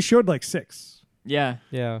Right. only showed like 6. Yeah.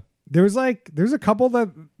 Yeah. There's a couple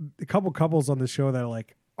couples on the show that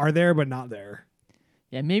are there but not there.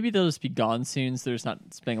 Yeah, maybe they'll just be gone soon, so they're just not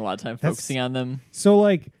spending a lot of time That's- focusing on them. So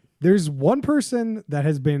like there's one person that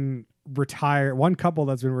has been retired, one couple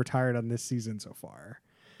that's been retired on this season so far.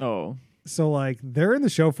 Oh. So like they're in the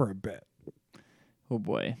show for a bit. Oh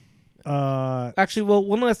boy. Actually, well,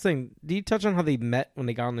 one last thing. Did you touch on how they met when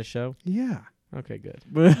they got on the show? Yeah. Okay, good.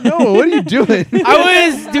 No, what are you doing?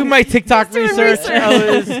 I was doing my TikTok doing research.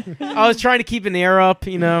 research. I was trying to keep an ear up,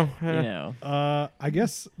 you know. You know. I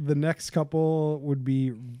guess the next couple would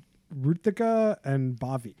be Rutika and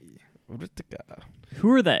Bhavi.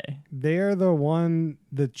 Who are they? They're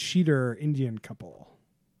the cheater Indian couple.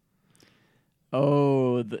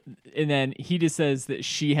 Oh, and then he just says that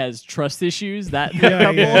she has trust issues. That Yeah,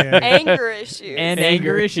 couple yeah. Anger issues. and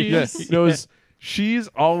anger issues. Yes. No, she's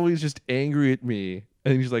always just angry at me,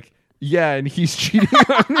 and he's like, "Yeah," and he's cheating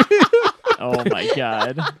on me. Oh my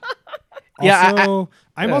god. Yeah, Also,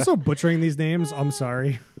 I'm also butchering these names. I'm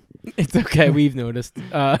sorry. It's okay. We've noticed.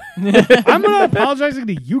 I'm not apologizing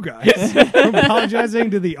to you guys. I'm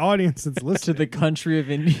apologizing to the audience that's To listening, the country of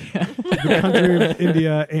India. the country of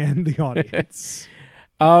India, and the audience.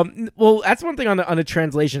 Well, that's one thing on the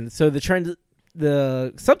translation. So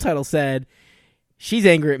the subtitle said, "She's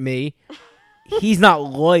angry at me. He's not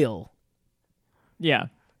loyal." Yeah.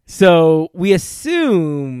 So we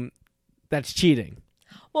assume that's cheating.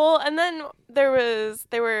 Well, and then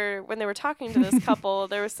when they were talking to this couple,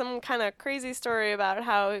 there was some kind of crazy story about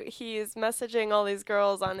how he's messaging all these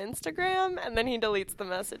girls on Instagram and then he deletes the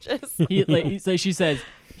messages. So she says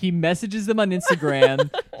he messages them on Instagram,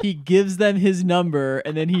 he gives them his number,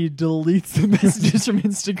 and then he deletes the messages from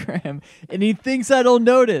Instagram, and he thinks I don't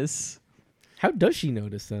notice. How does she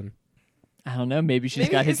notice then? I don't know. Maybe she's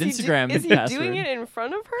Maybe got his is he Instagram is he password. doing it in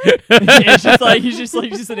front of her? It's just like he's just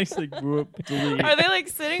sitting like whoop, delete. Are they like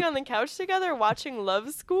sitting on the couch together watching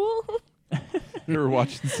Love School? We were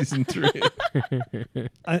watching season 3.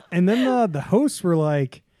 And then the hosts were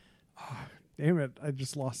like, oh, damn it, I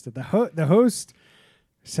just lost it. The host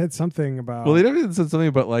said something about. Well, they never even said something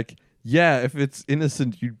about like, yeah, if it's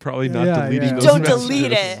innocent, you'd probably not Yeah, deleting yeah. those Don't messages.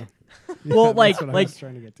 delete it. Yeah, Well, that's like- what I like- was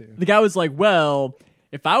trying to get to. The guy was like, well,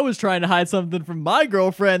 if I was trying to hide something from my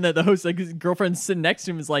girlfriend that the host, like his girlfriend sitting next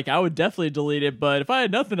to him, is like, I would definitely delete it. But if I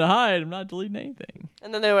had nothing to hide, I'm not deleting anything.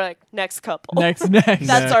 And then they were like, next couple. Next.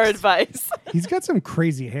 That's our advice. He's got some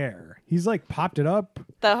crazy hair. He's like popped it up.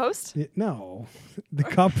 The host? No, the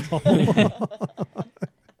couple.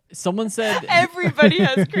 Someone said, Everybody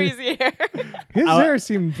has crazy hair. His I- hair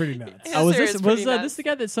seemed pretty nuts. His was hair this is was pretty this nuts. the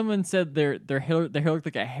guy that someone said their hair looked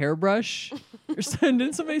like a hairbrush or something?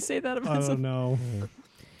 Didn't somebody say that about I don't something? know.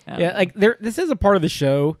 I don't Yeah, know. like this is a part of the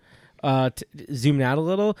show, zoomed out a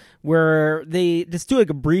little, where they just do like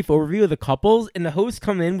a brief overview of the couples, and the hosts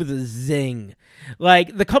come in with a zing.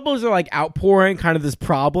 Like the couples are like outpouring kind of this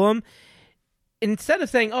problem. Instead of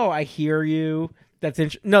saying, "Oh, I hear you," that's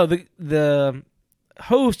no, the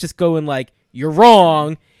host just going like, "You're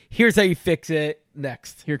wrong. Here's how you fix it."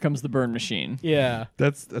 Next, Here comes the burn machine. yeah,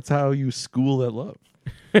 That's how you school at love.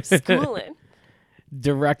 Schooling.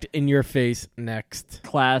 direct in your face. Next,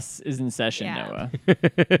 Class is in session, Yeah.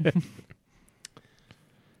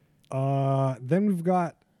 Noah. Then we've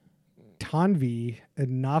got Tanvi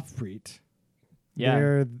and Navpreet.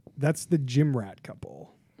 Yeah. That's the gym rat couple.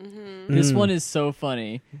 This one is so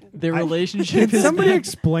funny. Their relationship Can is somebody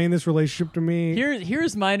explain this relationship to me?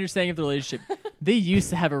 Here's my understanding of the relationship. They used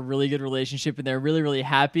to have a really good relationship and they're really, really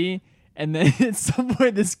happy. And then at some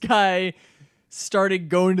point this guy started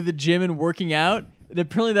going to the gym and working out. And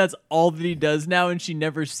apparently that's all that he does now and she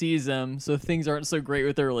never sees him. So things aren't so great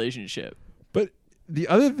with their relationship. But the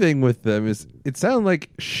other thing with them is it sounded like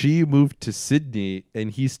she moved to Sydney and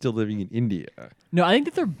he's still living in India. No, I think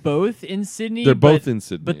that they're both in Sydney. They're both but- in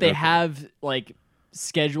Sydney, But they okay. have like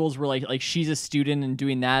schedules where like she's a student and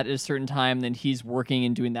doing that at a certain time, then he's working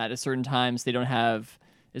and doing that at a certain time. So they don't have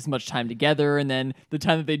as much time together. And then the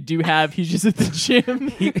time that they do have, he's just at the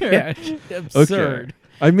gym. yeah, absurd.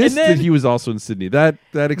 I missed then- that he was also in Sydney. That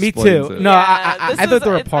Me explains too. it. No, Yeah, I this thought is- they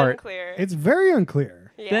were it's apart. Unclear. It's very unclear.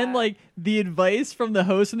 Yeah. Then like the advice from the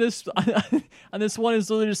host on this on this one is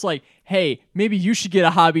literally just like, hey, maybe you should get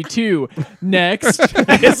a hobby too. Next.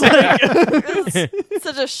 It's like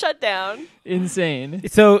such a shutdown. insane.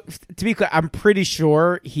 So to be clear, I'm pretty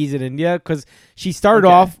sure he's in India because she started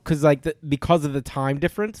Okay. off because of the time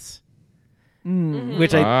difference,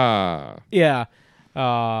 which Ah. yeah.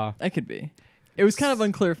 That could be. It was kind of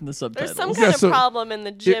unclear from the subtitles. There's some Yeah, kind so of problem in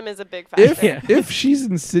the gym is a big factor. If Yeah. if she's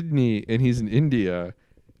in Sydney and he's in India,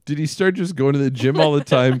 did he start just going to the gym all the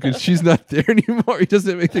time because she's not there anymore? He doesn't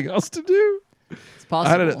have anything else to do. It's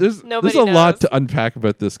possible. I don't know. There's Nobody a lot knows. to unpack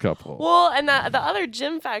about this couple. Well, and the other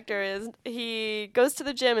gym factor is he goes to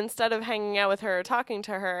the gym instead of hanging out with her or talking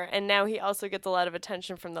to her, and now he also gets a lot of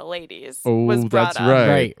attention from the ladies. Oh, was brought that's up right.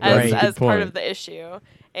 Right, as, right. as Good part point. of the issue.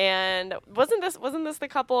 And wasn't this the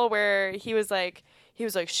couple where he was like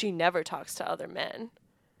she never talks to other men,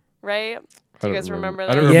 right? Do you I guys don't remember I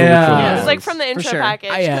that? don't remember Yeah. which one Yeah. that It was like was. from the intro sure. package.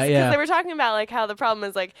 Yeah, 'cause yeah. they were talking about like how the problem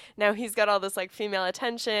is like now he's got all this like female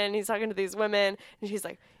attention. He's talking to these women, and she's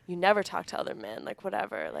like, "You never talk to other men, like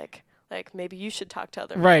whatever, like maybe you should talk to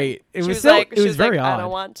other men." Right. It She was was so, like, it was very I odd.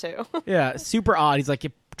 don't want to. Yeah, super odd. He's like,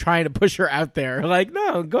 you're trying to push her out there. Like,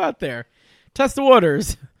 no, go out there, test the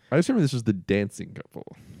waters. I just remember this was the dancing couple.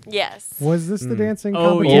 Yes. Was this the dancing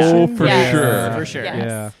Oh, competition? Oh, for Yes. sure. For sure.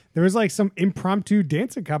 Yes. There was like some impromptu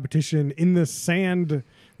dancing competition in the sand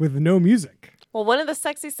with no music. Well, one of the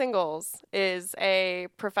sexy singles is a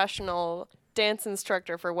professional dance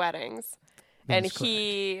instructor for weddings, and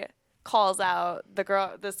he calls out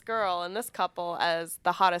this girl and this couple as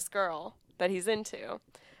the hottest girl that he's into.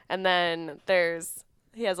 And then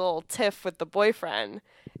he has a little tiff with the boyfriend,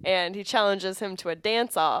 and he challenges him to a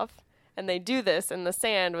dance off, and they do this in the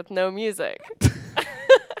sand with no music.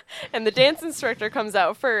 And the dance instructor comes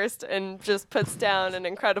out first and just puts down an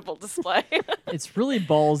incredible display. It's really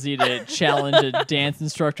ballsy to challenge a dance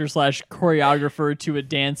instructor / choreographer to a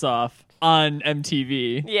dance off. on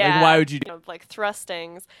MTV. Yeah. Like, why would you do Like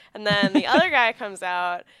thrustings. And then the other guy comes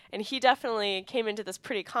out, and he definitely came into this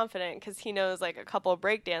pretty confident because he knows like a couple of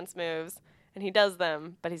breakdance moves, and he does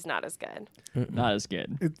them, but he's not as good. Not as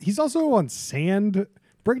good. He's also on sand.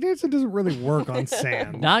 Breakdancing doesn't really work on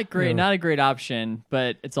sand. Not great. Yeah. Not a great option,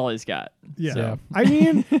 but it's all he's got. Yeah. Yeah. I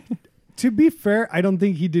mean, to be fair, I don't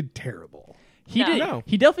think he did terrible. He No. did. No.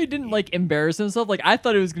 He definitely didn't like embarrass himself. Like I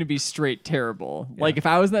thought it was going to be straight terrible. Like if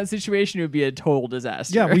I was in that situation, it would be a total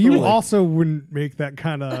disaster. Yeah, but you also wouldn't make that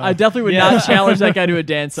kind of. I definitely would not challenge that guy to a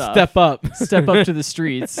dance off. Step up. Step up to the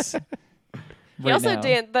streets. He right also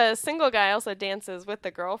now. the single guy also dances with the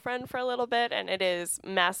girlfriend for a little bit, and it is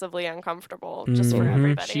massively uncomfortable just for Mhm.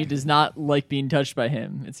 everybody. She does not like being touched by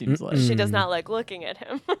him. It seems like She does not like looking at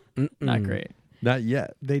him. not great. Not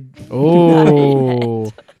yet. They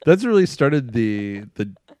Oh. That's really started the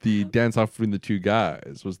dance off between the two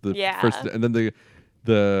guys. Was the Yeah. first, and then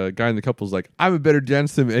the guy in the couple's like, I'm a better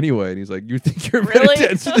dancer than him anyway, and he's like, you think you're a Really? better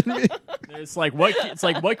dancer than me? It's like what? It's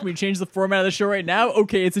like what? Can we change the format of the show right now?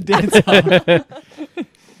 Okay, it's a dance off.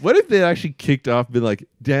 What if they actually kicked off, been like,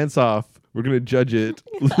 dance off, we're gonna judge it,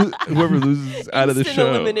 whoever loses out of the Instant show.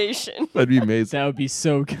 elimination. That'd be amazing. That would be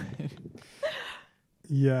so good.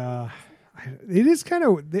 Yeah, it is kind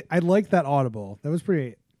of. I like that audible. That was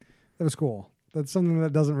pretty. That was cool. That's something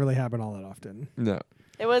that doesn't really happen all that often. No.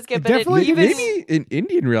 It was good, It but it definitely even Maybe in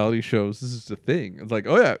Indian reality shows, this is a thing. It's like,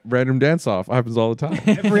 oh yeah, random dance off happens all the time.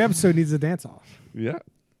 Every episode needs a dance off. Yeah.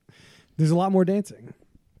 There's a lot more dancing.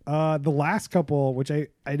 The last couple, which I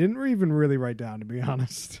didn't even really write down to be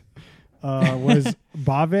honest, was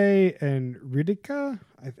Bave and Ridika.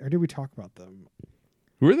 Or did we talk about them?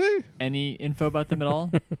 Who are they? Any info about them at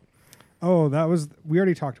all? Oh, we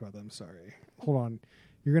already talked about them. Sorry. Hold on.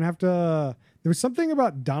 You're gonna have to. There was something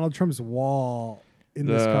about Donald Trump's wall in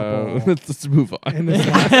this couple. Let's move on. In this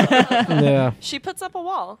last, Yeah. she puts up a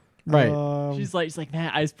wall. Right. She's like,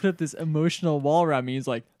 man, I just put up this emotional wall around me. He's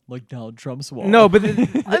like Donald Trump's wall. No, but And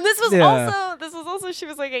this was Yeah. also she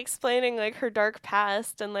was like explaining like her dark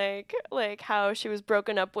past and like how she was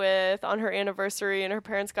broken up with on her anniversary and her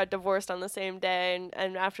parents got divorced on the same day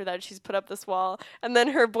and after that she's put up this wall and then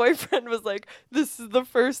her boyfriend was like, this is the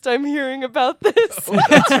first I'm hearing about this.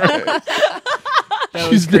 That was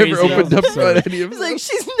She's never crazy. opened up about any of He's this. like,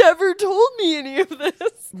 she's never told me any of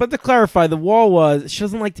this. But to clarify, the wall was she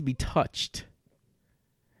doesn't like to be touched.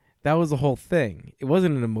 That was the whole thing. It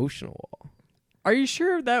wasn't an emotional wall. Are you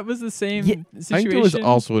sure that was the same Yeah, I situation? think it was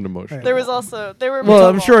also an emotion. There were Well, I'm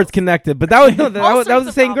multiple sure it's connected, but that was no, All that was the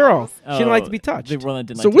sorts same of girl. problems. She didn't like to be The touched. one that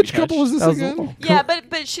didn't So like to which be couple touched. was this That was the again? wall. Yeah,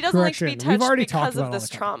 but she doesn't like to be Correction. We've touched already talked because of about all this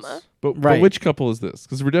the trauma. couples. But Right. which couple is this?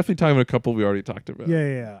 Because we're definitely talking about a couple we already talked about.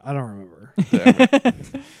 yeah. I don't remember.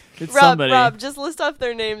 It's Rob, somebody. Rob, just list off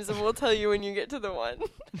their names and we'll tell you when you get to the one.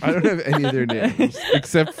 I don't have any of their names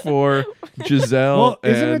except for Giselle Well,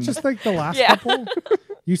 isn't and it just like the last Yeah. couple?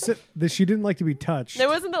 You said that she didn't like to be touched. It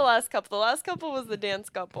wasn't the last couple. The last couple was the dance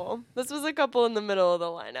couple. This was a couple in the middle of the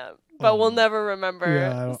lineup, but we'll never remember. Yeah,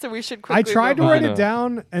 I don't- so we should quickly. I tried to move write on. it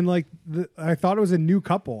down, and like I thought it was a new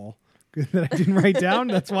couple that I didn't write down.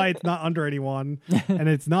 That's why it's not under anyone, and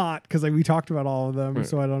it's not because like we talked about all of them. Right.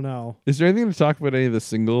 So I don't know. Is there anything to talk about any of the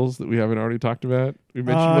singles that we haven't already talked about? We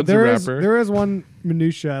mentioned one's a there is rapper. there is one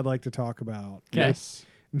minutia I'd like to talk about. Okay. Yes.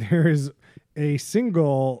 There is a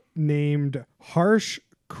single named Harsh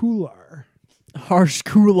Kular. Harsh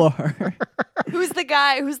Kular. Who's the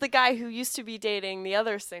guy who used to be dating the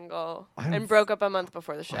other single I and broke up a month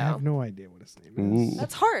before the show? I have no idea what his name is. Ooh.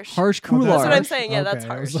 That's harsh. Harsh Oh, Kular. That's what I'm saying. Yeah, that's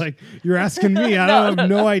Okay, I was harsh. like, you're asking me. I No, have no,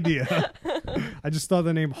 no idea. I just thought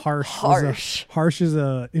the name Harsh. Harsh. Harsh is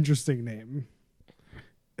a interesting name.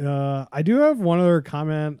 I do have one other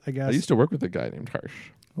comment. I guess I used to work with a guy named Harsh,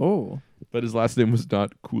 Oh. but his last name was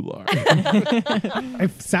not Kular.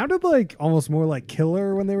 it sounded like almost more like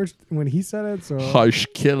Killer when he said it. So Harsh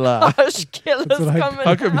Killer. Harsh killer's That's what I- coming.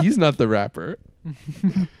 How come he's not the rapper?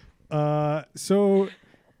 so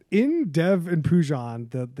in Dev and Pujan,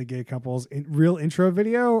 the gay couple's real intro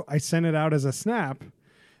video, I sent it out as a snap,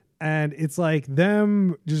 and it's like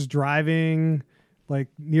them just driving like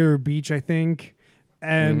near a beach, I think,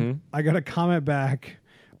 and Mhm. I got a comment back.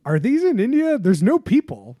 Are these in India? There's no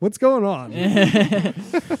people. What's going on?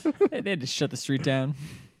 They had to shut the street down.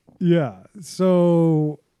 Yeah.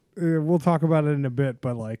 So we'll talk about it in a bit,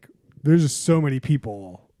 but like, there's just so many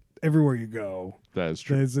people everywhere you go. That is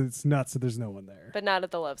true. It's nuts that there's no one there. But not at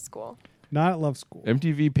the love school. Not at Love School.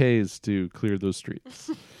 MTV pays to clear those streets.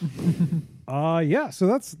 Yeah. So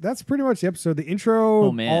that's pretty much the episode. The intro,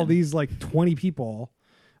 Oh, man. all these like 20 people.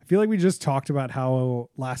 I feel like we just talked about how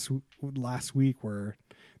last week where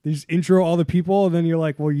They just intro all the people, and then you're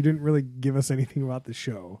like, well, you didn't really give us anything about the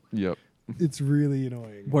show. Yep. It's really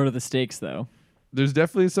annoying. What are the stakes, though? There's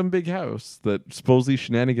definitely some big house that supposedly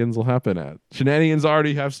shenanigans will happen at. Shenanigans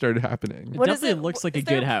already have started happening. It What is definitely it? looks like Is a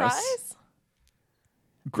there good house. prize?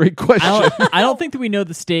 Great question. I don't think that we know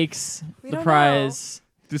the stakes, We the don't prize.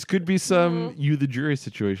 This could be some you the jury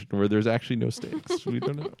situation where there's actually no stakes. We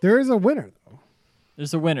don't know. There is a winner, though.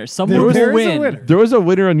 There's a winner. Someone There will is a win. winner. There was a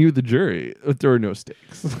winner on you the jury, but there were no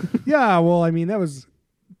stakes. Yeah, well, I mean, it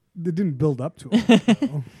didn't build up to it.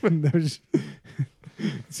 though. There was-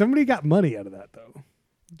 somebody got money out of that, though.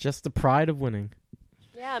 Just the pride of winning.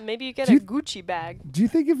 Yeah, maybe you get Do a you- Gucci bag. Do you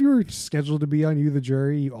think if you were scheduled to be on You the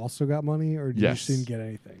Jury, you also got money, or did you Yes. just didn't get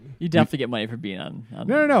anything? You definitely get money for being on.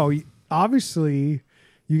 No. Obviously,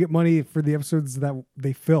 you get money for the episodes that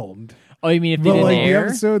they filmed, Oh, you mean if they but didn't like the air?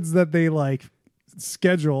 episodes that they like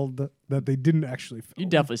scheduled that they didn't actually film. You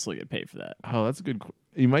definitely still get paid for that. Oh, that's a good.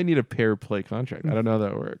 You might need a pair play contract. I don't know how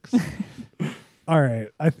that works. All right,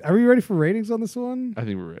 are we ready for ratings on this one? I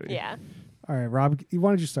think we're ready. Yeah. All right, Rob,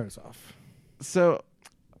 why don't you start us off? So,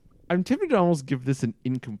 I'm tempted to almost give this an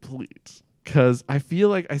incomplete because I feel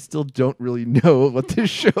like I still don't really know what this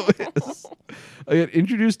show is. I got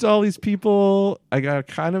introduced to all these people. I got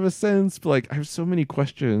kind of a sense, but like I have so many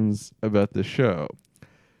questions about this show.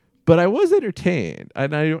 But I was entertained,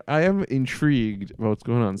 and I am intrigued about what's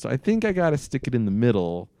going on. So I think I got to stick it in the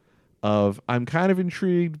middle of I'm kind of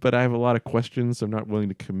intrigued, but I have a lot of questions, so I'm not willing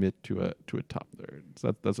to commit to a top third.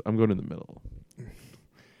 So that's I'm going in the middle.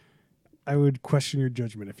 I would question your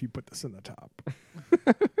judgment if you put this in the top.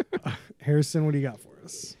 Harrison, what do you got for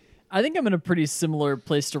us? I think I'm in a pretty similar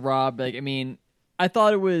place to Rob. Like, I mean, I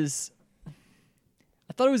thought it was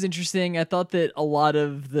interesting. I thought that a lot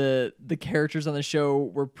of the characters on the show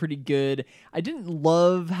were pretty good. I didn't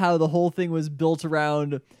love how the whole thing was built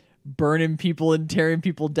around burning people and tearing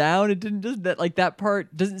people down. It didn't just that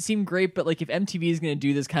part doesn't seem great, but like if MTV is going to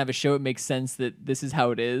do this kind of a show, it makes sense that this is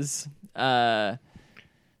how it is. So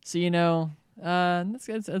that's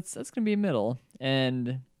going to be a middle,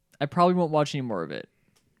 and I probably won't watch any more of it.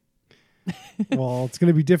 Well, it's going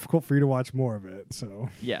to be difficult for you to watch more of it. So,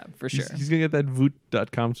 Yeah, for sure. He's gonna get that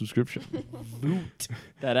Voot.com subscription.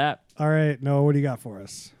 That app. all right, Noah, what do you got for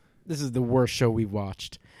us? This is the worst show we've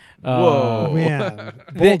watched. Whoa. Oh, man,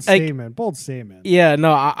 They- bold statement. Bold statement. Yeah,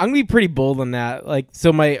 no, I'm gonna be pretty bold on that. Like,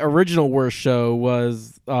 so my original worst show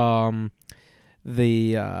was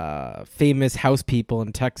the famous house people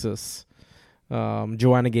in Texas,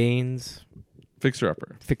 Joanna Gaines, Fixer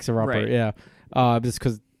Upper. Fixer Upper. Right. Yeah, just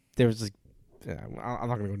because there was just, I'm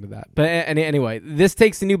not gonna go into that. But anyway, this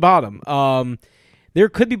takes a new bottom. There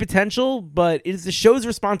could be potential, but it is the show's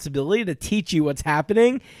responsibility to teach you what's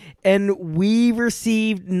happening, and we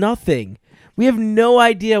received nothing. We have no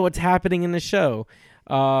idea what's happening in the show.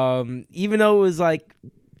 Even though it was like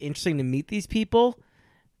interesting to meet these people,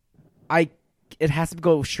 it has to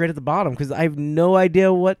go straight at the bottom because I have no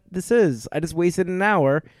idea what this is. I just wasted an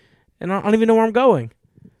hour, and I don't even know where I'm going.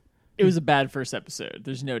 It was a bad first episode.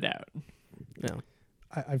 There's no doubt. No,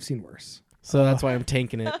 I've seen worse. so that's why I'm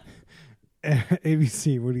tanking it.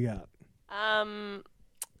 ABC, what do you got?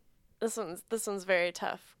 This one's very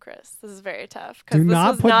tough, Chris. This is very tough. Do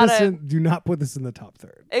not was put not this a, in. Do not put this in the top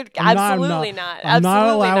third. Absolutely I'm not. I'm not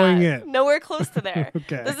Absolutely allowing not. it. Nowhere close to there.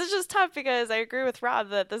 Okay. This is just tough because I agree with Rob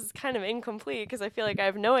that this is kind of incomplete because I feel like I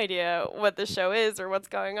have no idea what the show is or what's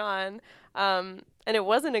going on. And it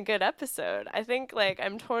wasn't a good episode. I think like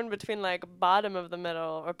I'm torn between like bottom of the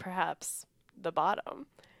middle or perhaps the bottom.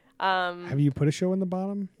 Have you put a show in the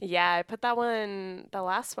bottom? Yeah, I put that one, the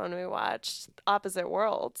last one we watched, Opposite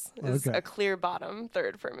Worlds, is Okay. a clear bottom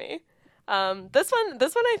third for me. This one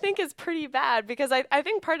I think is pretty bad because I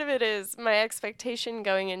think part of it is my expectation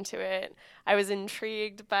going into it. I was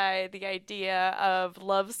intrigued by the idea of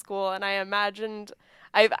love school, and I imagined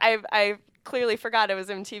I clearly forgot it was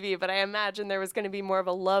MTV, but I imagined there was going to be more of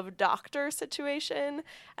a love doctor situation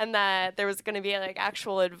and that there was going to be like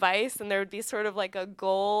actual advice and there would be sort of like a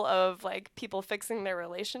goal of like people fixing their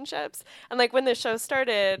relationships. And like when the show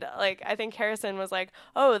started, like I think Harrison was like,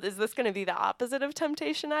 oh, is this going to be the opposite of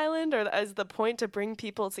Temptation Island or is the point to bring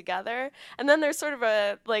people together? And then there's sort of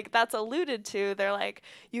a, like that's alluded to, they're like,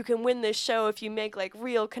 you can win this show if you make like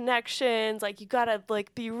real connections, like you got to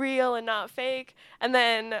like be real and not fake. And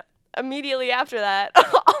then immediately after that,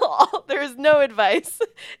 there's no advice.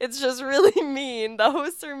 It's just really mean. The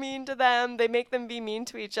hosts are mean to them. They make them be mean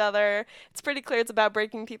to each other. It's pretty clear it's about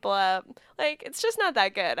breaking people up. Like, it's just not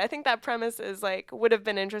that good. I think that premise is like would have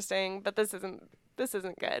been interesting, but this isn't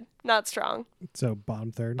good. Not strong. So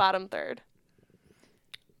bottom third. Bottom third.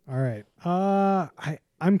 All right.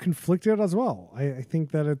 I'm conflicted as well. I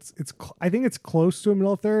think that I think it's close to a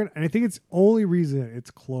middle third, and I think it's only reason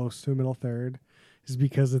it's close to a middle third is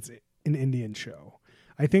because it's an Indian show.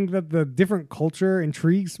 I think that the different culture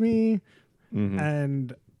intrigues me,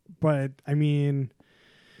 but I mean,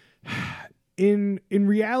 in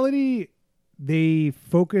reality, they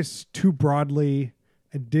focus too broadly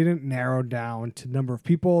and didn't narrow down to number of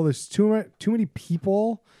people. There's too many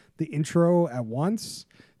people. The intro at once,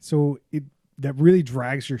 so that really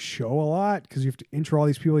drags your show a lot because you have to intro all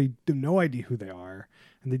these people you have no idea who they are,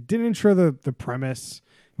 and they didn't intro the premise.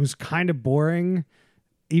 It was kind of boring,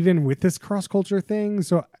 even with this cross culture thing.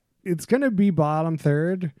 So it's gonna be bottom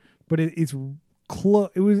third, but it's close.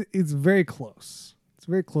 It's very close. It's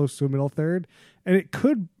very close to a middle third, and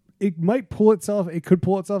it might pull itself. It could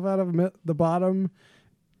pull itself out of the bottom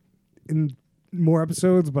in more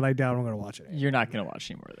episodes, but I doubt I'm gonna watch it. You're not gonna watch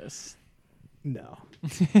any more of this. No.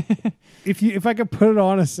 If I could put it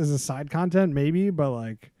on as a side content, maybe, but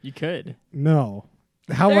like You could. no.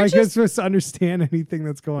 How am I supposed to understand anything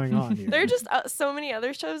that's going on here? There are just so many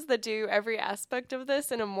other shows that do every aspect of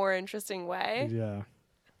this in a more interesting way. Yeah.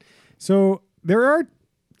 So there are,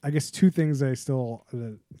 I guess, two things I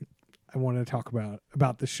want to talk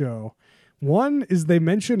about the show. One is they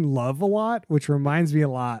mention love a lot, which reminds me a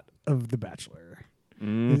lot of The Bachelor.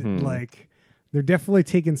 Like, they're definitely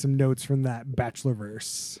taking some notes from that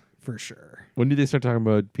Bachelorverse for sure. When do they start talking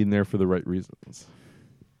about being there for the right reasons?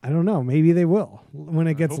 I don't know. Maybe they will when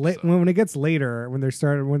it gets late. so. When it gets later, when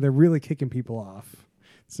they're really kicking people off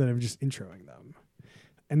instead of just introing them.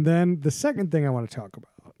 And then the second thing I want to talk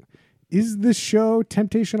about is this show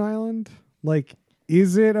Temptation Island. Like,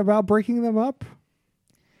 is it about breaking them up?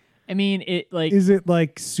 I mean, Is it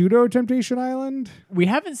like pseudo Temptation Island? we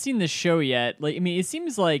haven't seen the show yet. Like, I mean, it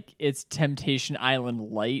seems like it's Temptation Island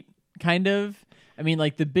light, kind of. I mean,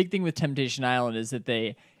 like, the big thing with Temptation Island is that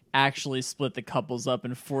they actually split the couples up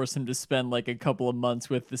and force them to spend like a couple of months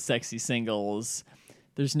with the sexy singles.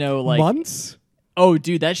 There's no like Months? Oh,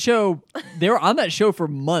 dude, that show, they were on that show for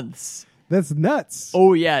months. That's nuts.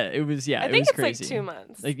 Oh yeah, it was. Yeah, I it think was it's crazy. like 2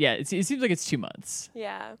 months. Like, yeah, it seems like it's 2 months.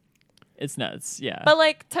 Yeah. It's nuts. Yeah. But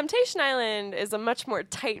like Temptation Island is a much more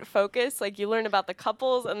tight focus. Like you learn about the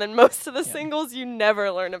couples, and then most of the singles you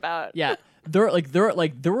never learn about. Yeah. There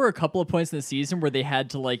were a couple of points in the season where they had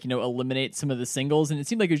to eliminate some of the singles, and it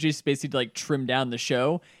seemed like it was just basically to trim down the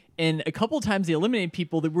show. And a couple of times they eliminated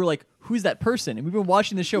people that were like, "Who's that person?" And we've been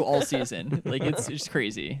watching the show all season. Like it's just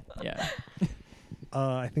crazy. Yeah.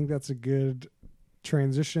 I think that's a good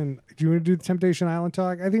transition. Do you want to do the Temptation Island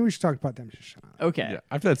talk? I think we should talk about Temptation Island. Okay. Yeah,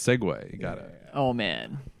 after that segue, you got it. Oh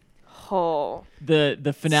man. Oh.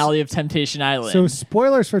 The finale of Temptation Island. So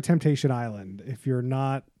spoilers for Temptation Island. If you're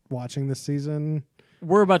not watching this season,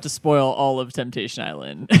 we're about to spoil all of Temptation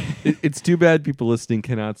Island. It's too bad people listening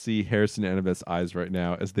cannot see Harrison and Annabeth's eyes right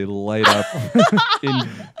now as they light up in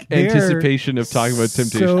anticipation of talking about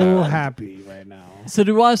Temptation so Island. happy right now. So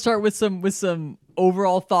do we want to start with some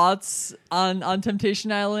overall thoughts on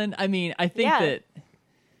Temptation Island? I mean, I think that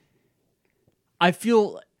I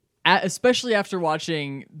feel, especially after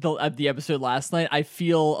watching the episode last night, I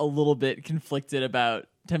feel a little bit conflicted about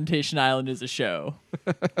Temptation Island as a show.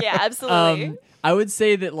 Yeah, absolutely. I would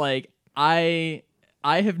say that I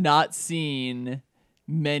have not seen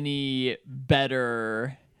many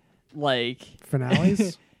better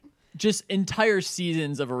finales. just entire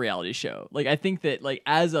seasons of a reality show. Like I think that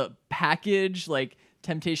as a package,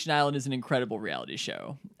 Temptation Island is an incredible reality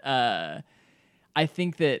show. I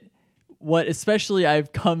think that what especially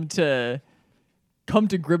I've come to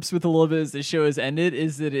grips with a little bit as the show has ended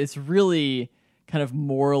is that it's really kind of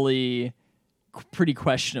morally pretty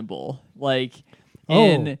questionable.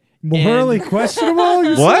 Morally questionable?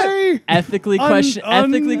 You What? say? Ethically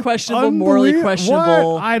questionable, morally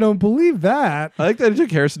questionable. What? I don't believe that. I like that it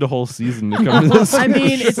took Harrison a whole season to come to this. I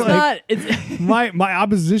mean, it's Like- not. It's My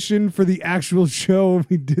opposition for the actual show when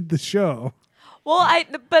we did the show. Well, I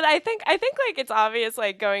think it's obvious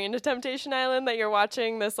going into Temptation Island that you're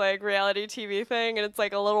watching this reality TV thing and it's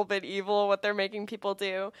a little bit evil what they're making people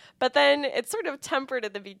do. But then it's sort of tempered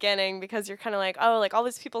at the beginning because you're kind of all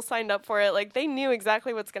these people signed up for it. They knew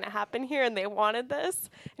exactly what's going to happen here and they wanted this.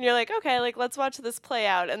 And you're okay, let's watch this play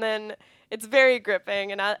out. And then it's very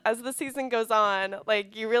gripping, and as the season goes on,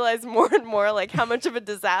 you realize more and more how much of a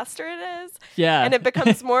disaster it is. Yeah. And it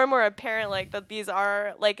becomes more and more apparent that these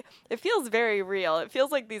are it feels very real. It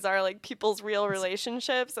feels like these are people's real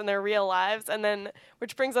relationships and their real lives. And then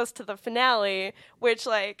which brings us to the finale, which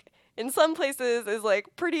in some places is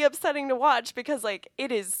pretty upsetting to watch because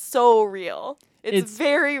it is so real. It's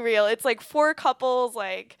very real. It's 4 couples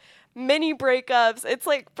mini breakups. It's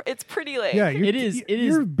like it's pretty like Yeah, It is-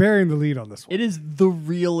 You're bearing the lead on this one. It is the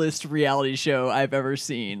realest reality show I've ever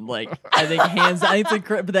seen. Like, I think hands. I think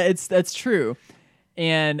but that's true,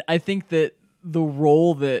 and I think that the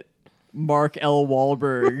role that Mark L.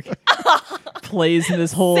 Wahlberg plays in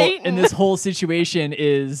this whole situation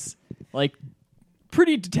is like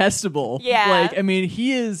pretty detestable. Yeah. Like, I mean,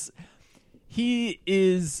 he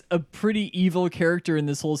is a pretty evil character in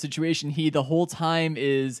this whole situation. He the whole time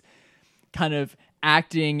is kind of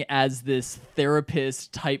acting as this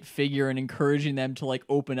therapist type figure and encouraging them to like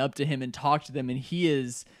open up to him and talk to them, and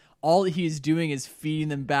all he's doing is feeding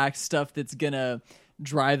them back stuff that's gonna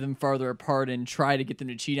drive them farther apart and try to get them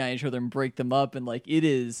to cheat on each other and break them up. And like it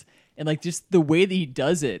is, and like just the way that he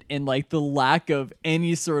does it and like the lack of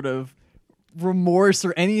any sort of remorse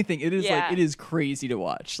or anything, it is Yeah. like it is crazy to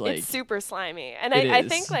watch. Like it's super slimy. And It I is.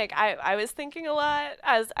 think like I was thinking a lot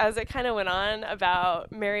as it kind of went on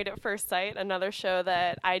about Married at First Sight, another show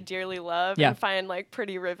that I dearly love Yeah. and find like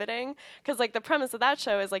pretty riveting, because like the premise of that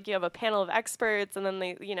show is like you have a panel of experts, and then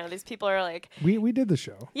these people are like, we did the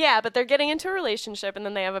show. yeah, but they're getting into a relationship, and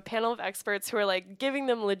then they have a panel of experts who are like giving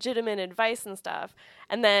them legitimate advice and stuff.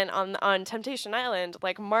 And then on Temptation Island,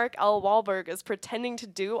 like Mark L. Wahlberg is pretending to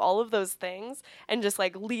do all of those things and just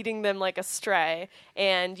like leading them like astray.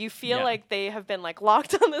 And you feel Yeah. like they have been like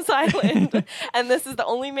locked on this island, and this is the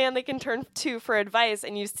only man they can turn to for advice.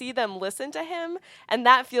 And you see them listen to him, and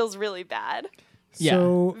that feels really bad. Yeah.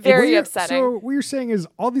 So Very what you're- upsetting. So what you're saying is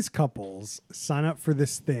all these couples sign up for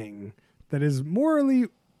this thing that is morally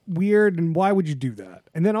weird, and why would you do that?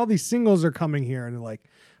 And then all these singles are coming here and they're like,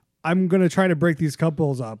 I'm gonna try to break these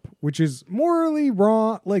couples up, which is morally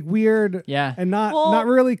wrong, like weird, Yeah. and not Well-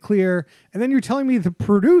 really clear. And then you're telling me the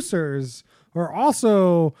producers are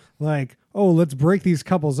also like, oh, let's break these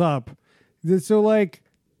couples up. So like,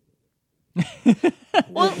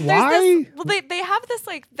 Well, why?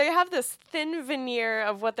 They have this thin veneer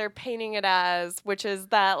of what they're painting it as, which is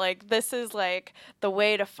that like this is like the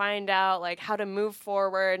way to find out like how to move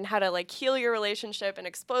forward and how to like heal your relationship and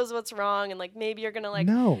expose what's wrong, and like maybe you're gonna like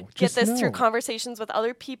No, get just this through no. conversations with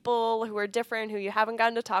other people who are different, who you haven't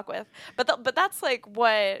gotten to talk with. But that's like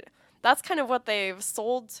what. That's kind of what they've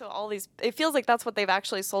sold to all these. It feels like that's what they've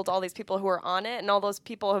actually sold to all these people who are on it, and all those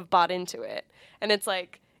people have bought into it. And it's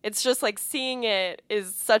like, it's just like seeing it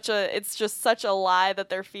is it's just such a lie that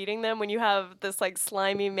they're feeding them when you have this like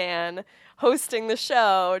slimy man hosting the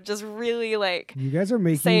show, just really like You guys are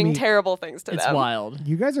making saying me. terrible things to it's them. wild.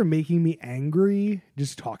 You guys are making me angry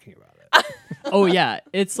just talking about it. Oh yeah,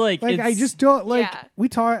 it's like Like I just don't like. Yeah. We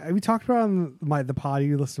talked about on the pod.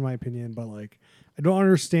 You listen to my opinion, but like I don't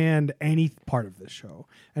understand any part of this show.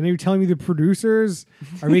 And you're telling me the producers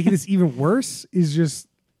are making this even worse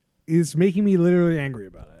is making me literally angry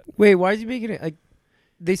about it. Wait, why is he making it like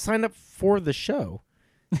they signed up for the show?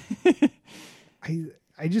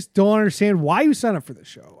 I just don't understand why you sign up for this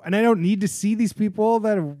show, and I don't need to see these people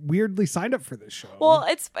that have weirdly signed up for this show. Well,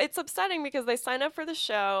 it's upsetting because they sign up for the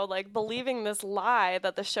show like believing this lie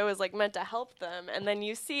that the show is like meant to help them, and then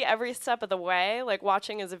you see every step of the way, like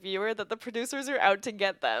watching as a viewer, that the producers are out to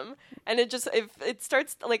get them, and it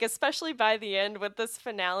starts like, especially by the end with this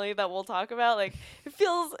finale that we'll talk about, like it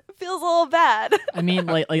feels a little bad. I mean,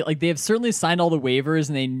 like they have certainly signed all the waivers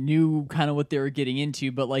and they knew kind of what they were getting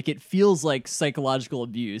into, but like it feels like psychological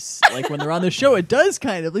abuse. Like when they're on the show, it does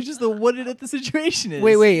kind of. It's just what the situation is.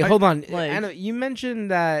 Wait, hold on. like- Anna, you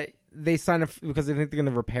mentioned that they sign up because they think they're going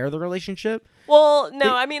to repair the relationship. Well,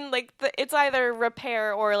 no, I mean like it's either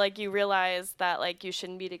repair or like you realize that like you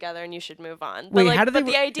shouldn't be together and you should move on. But, Wait, like, how do but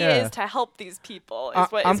they the re- idea yeah. is to help these people. I'm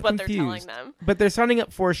Is what they're telling confused. them. But they're signing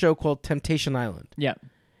up for a show called Temptation Island. Yeah.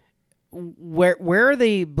 Where are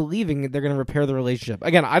they believing they're going to repair the relationship?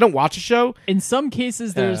 Again, I don't watch a show. In some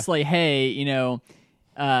cases, there's like, hey, you know,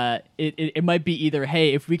 it might be either,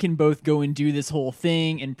 hey, if we can both go and do this whole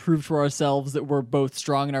thing and prove to ourselves that we're both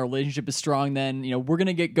strong and our relationship is strong, then you know we're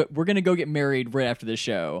gonna go get married right after the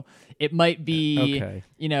show. It might be, Okay.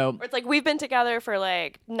 you know, Or it's like we've been together for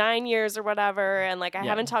like 9 years or whatever, and like I Yeah.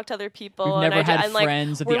 haven't talked to other people. We've and never I had and, like,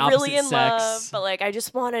 friends of the we're really opposite in sex. love, but like I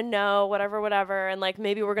just want to know whatever, and like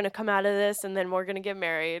maybe we're gonna come out of this and then we're gonna get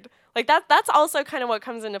married. Like that's also kind of what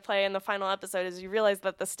comes into play in the final episode, is you realize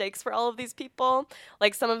that the stakes for all of these people,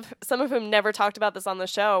 like some of whom never talked about this on the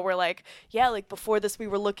show, were like, yeah, like before this we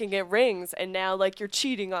were looking at rings, and now like you're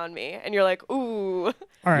cheating on me, and you're like, ooh. all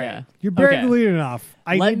right, Yeah. you're bearing Okay. the lead enough.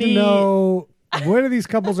 I Let need me- to know what of these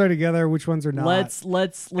couples are together, which ones are not.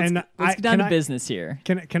 let's And get down can to I- business here.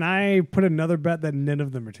 Can I put another bet that none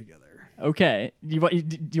of them are together? Okay, do you want to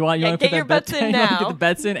Yeah, put get that your bet bets in you wanna now. get the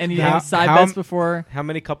bets in? Any How- side how- bets before? How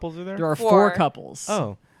many couples are there? There are Four. 4 couples.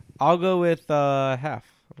 Oh, I'll go with half.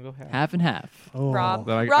 I'll go half. Half and half. Oh. Rob,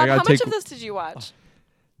 Then I Rob, gotta how much take- of this did you watch?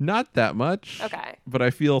 Not that much. Okay. But I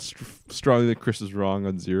feel strongly that Chris is wrong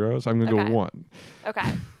on 0, so I'm going to Okay. go 1.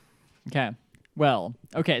 Okay. Okay. Well,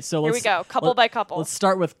 okay, so Here let's we go. Couple by couple. Let's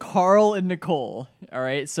start with Carl and Nicole. All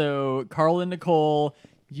right. So Carl and Nicole,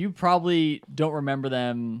 you probably don't remember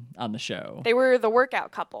them on the show. They were the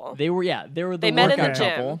workout couple. They were the They met in workout the gym.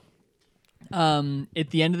 couple. At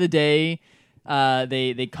the end of the day,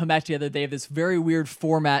 they come back together. They have this very weird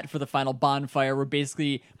format for the final bonfire, where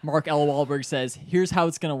basically Mark L. Wahlberg says, "Here's how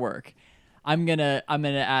it's gonna work. I'm gonna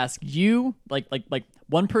ask you, like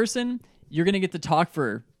one person. You're gonna get to talk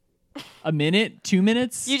for a minute, 2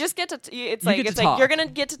 minutes. You just get to. It's You like get to it's like talk. you're gonna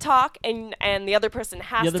get to talk, and the other person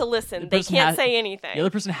has other- to listen. the They person can't has- say anything. The other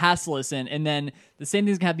person has to listen, and then the same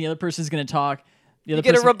thing's gonna happen. The other person's gonna talk. The other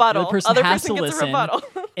get a person, rebuttal. The other person Other has person to gets a listen, rebuttal.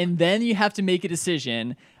 and then you have to make a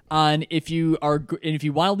decision on if you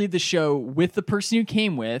want to leave the show with the person you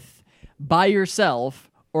came with, by yourself,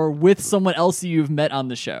 or with someone else you've met on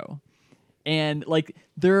the show. And like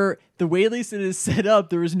the way at least it is set up,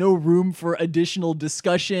 there is no room for additional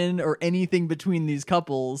discussion or anything between these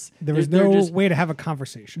couples. There was They're no just- way to have a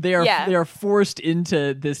conversation. They are Yeah. they are forced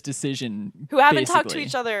into this decision. Who haven't talked to basically.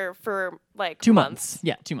 each other for like 2 months.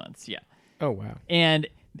 Yeah, 2 months. Yeah. Oh wow. And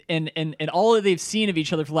all that they've seen of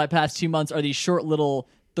each other for the past 2 months are these short little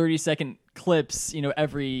 30-second clips,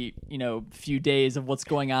 every few days of what's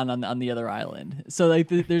going on the other island. So like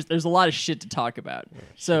there's a lot of shit to talk about.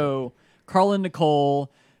 So Carl and Nicole,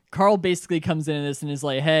 Carl basically comes in this and is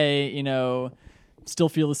like, hey, still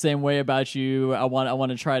feel the same way about you. I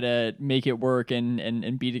want to try to make it work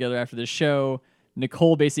and be together after this show.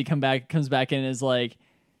 Nicole basically comes back in and is like,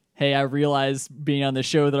 hey, I realize being on the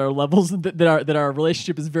show that our levels that our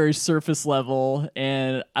relationship is very surface level,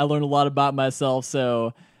 and I learned a lot about myself,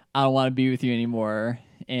 so I don't want to be with you anymore.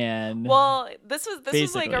 And Well, this was like a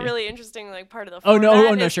Basically. really interesting like part of the Oh, no,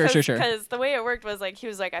 format. oh, no, is sure. Because the way it worked was like he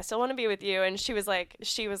was like, I still want to be with you, and she was like,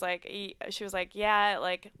 yeah,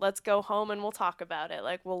 like let's go home and we'll talk about it.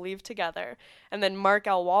 Like we'll leave together. And then Mark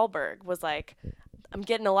L. Wahlberg was like, I'm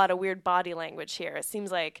getting a lot of weird body language here. It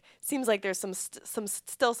seems like there's some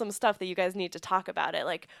stuff that you guys need to talk about it.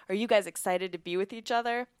 Like, are you guys excited to be with each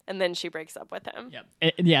other? And then she breaks up with him.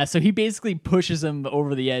 yeah, so he basically pushes him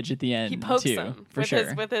over the edge at the end. He pokes too, him for with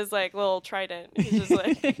sure. his like little trident. He's just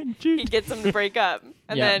like he gets him to break up,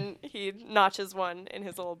 and Yeah. then he notches one in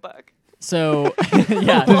his little book. So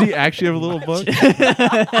yeah, Does he actually have a little book?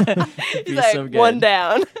 He's be like so good. one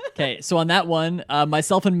down. Okay, so on that one,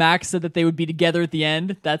 myself and Max said that they would be together at the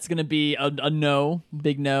end. That's going to be a no,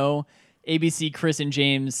 big no. ABC, Chris, and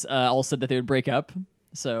James all said that they would break up.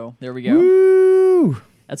 So there we go. Woo!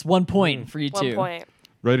 That's 1 point for you 1 two. point.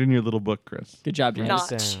 Write in your little book, Chris. Good job, James. Not-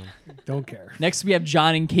 Down. Don't care. Next, we have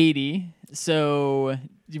John and Katie. So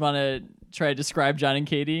do you want to try to describe John and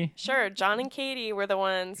Katie? Sure, John and Katie were the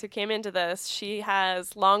ones who came into this. She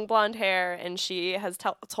has long blonde hair, and she has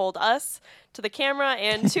told us to the camera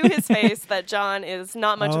and to his face that John is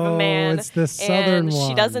not much of a Oh, man. it's the southern and she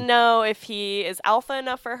one. doesn't know if he is alpha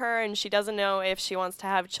enough for her, and she doesn't know if she wants to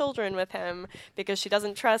have children with him because she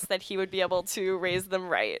doesn't trust that he would be able to raise them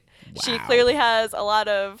right. She clearly has a lot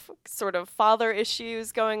of sort of father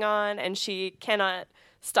issues going on, and she cannot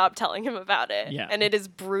stop telling him about it. Yeah. And it is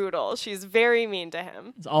brutal. She's very mean to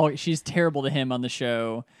him. She's terrible to him on the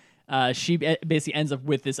show. She basically ends up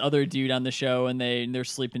with this other dude on the show, and they're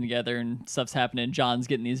sleeping together, and stuff's happening. John's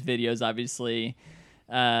getting these videos, obviously.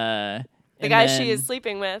 The guy she is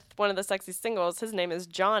sleeping with, one of the sexy singles, his name is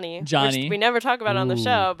Johnny. Johnny. Which we never talk about on the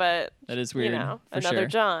show, but That is weird. for for another sure.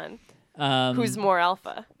 John Um, who's more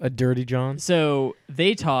alpha. A dirty John. So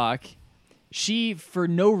they talk. She, for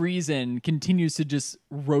no reason, continues to just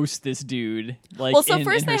roast this dude. Like, Well, so in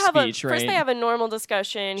first her they have speech, a right? first they have a normal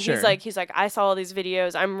discussion. Sure. He's like, I saw all these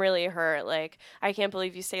videos. I'm really hurt. Like, I can't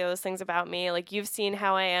believe you say those things about me. Like, you've seen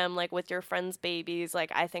how I am, like with your friends' babies.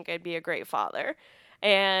 Like, I think I'd be a great father.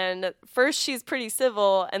 And first she's pretty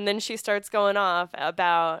civil, and then she starts going off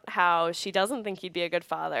about how she doesn't think he'd be a good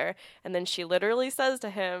father. And then she literally says to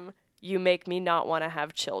him, "You make me not want to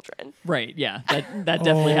have children." Right? Yeah, that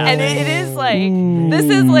definitely Oh. happened. And it is like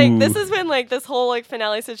this is when like this whole like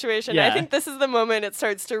finale situation. I Yeah. think this is the moment it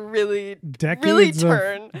starts to really Decades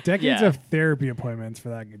turn. Decades Yeah. of therapy appointments for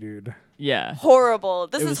that dude. Yeah. horrible.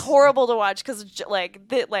 This It is was- horrible to watch because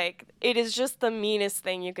it is just the meanest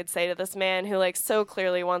thing you could say to this man who like so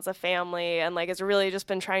clearly wants a family and like has really just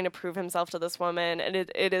been trying to prove himself to this woman, and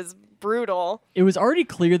it is brutal. It was already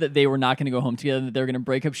clear that they were not going to go home together, that they were going to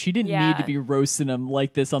break up. She didn't Yeah. need to be roasting him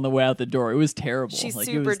like this on the way out the door. It was terrible. She Like,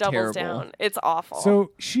 it super was doubles terrible. down. It's awful.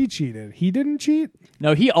 So she cheated. He didn't cheat.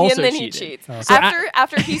 No, he also and then cheated. he cheats. Oh. So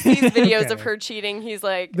after he sees videos Okay. of her cheating, he's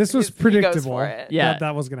like, This was he goes predictable. for it. Yeah.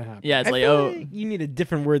 that was gonna happen. Yeah, it's I like, feel oh, like you need a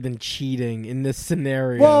different word than cheating in this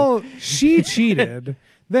scenario. Well, she cheated.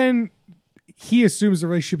 Then he assumes the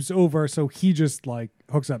relationship's over, so he just like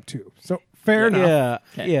hooks up too. So fair enough. yeah,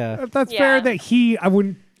 Okay. yeah. If that's Yeah. fair that I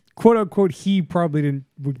wouldn't quote unquote he probably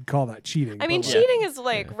would call that cheating. I mean, but, like, cheating is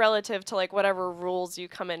like relative to like whatever rules you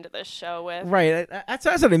come into this show with. Right. That's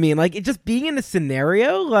what I mean. Like, it just being in a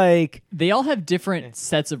scenario, like, they all have different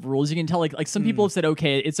sets of rules. You can tell, like some people have said,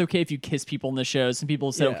 okay, it's okay if you kiss people in the show. Some people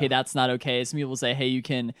have said, Yeah. okay, that's not okay. Some people say, hey, you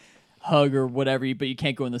can hug or whatever, but you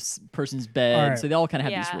can't go in this person's bed. All right. So they all kind of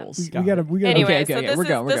have Yeah. these rules. we gotta Anyway, Okay, so this we're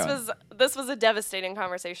going. this was a devastating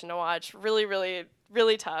conversation to watch. Really, really,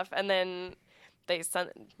 really tough. And then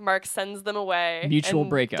Mark sends them away. Mutual and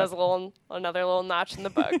breakup. Does another little notch in the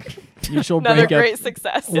book. Mutual Another breakup. great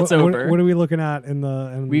success. It's what, over. What are we looking at in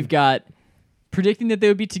the? We've got predicting that they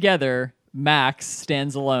would be together. Max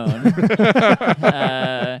stands alone.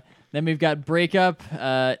 Then we've got breakup.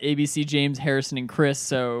 ABC, James, Harrison, and Chris.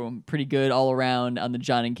 So pretty good all around on the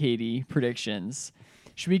John and Katie predictions.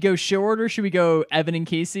 Should we go show order? Should we go Evan and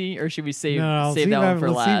Casey, or should we save leave that one Evan-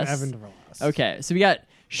 for let's last? Leave Evan for last. Okay, so we got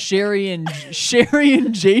Sherry and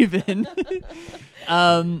Javen,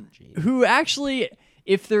 who actually,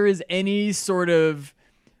 if there is any sort of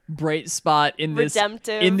bright spot in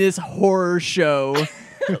this horror show,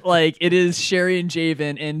 like it is Sherry and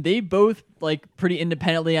Javen, and they both like pretty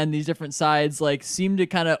independently on these different sides, like seem to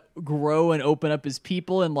kind of grow and open up as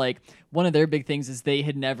people. And like one of their big things is they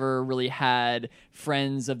had never really had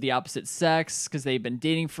friends of the opposite sex because they've been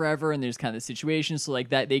dating forever, and there's kind of the situation. So like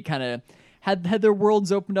that, they kind of had their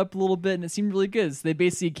worlds opened up a little bit, and it seemed really good. So they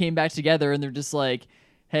basically came back together, and they're just like,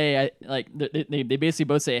 hey, they basically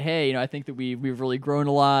both say, hey, I think that we've really grown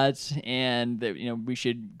a lot, and that we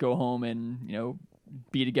should go home and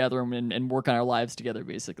be together and work on our lives together,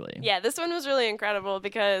 basically. Yeah, this one was really incredible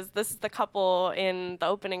because this is the couple in the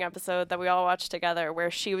opening episode that we all watched together where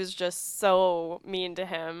she was just so mean to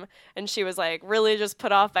him, and she was like really just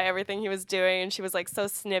put off by everything he was doing, and she was like so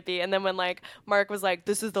snippy. And then when like Mark was like,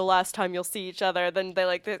 this is the last time you'll see each other, then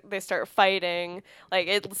they start fighting. Like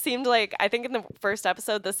it seemed like, I think in the first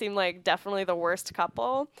episode this seemed like definitely the worst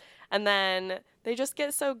couple, and then they just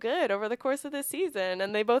get so good over the course of the season,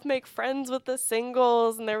 and they both make friends with the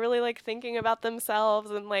singles, and they're really like thinking about themselves,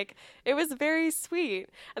 and like it was very sweet.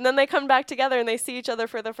 And then they come back together and they see each other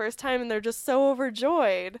for the first time, and they're just so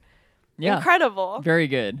overjoyed. Yeah. Incredible. Very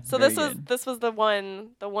good. So Very this was good.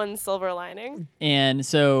 the one silver lining. And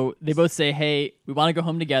so they both say, hey, we want to go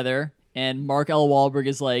home together. And Mark L. Wahlberg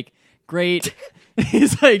is like, great.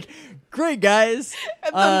 He's like, great, guys.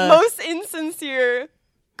 And the most insincere,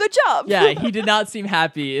 good job. Yeah, he did not seem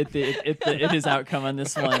happy at his outcome on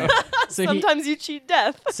this one. So Sometimes you cheat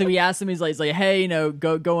death. So he asked him, he's like, hey,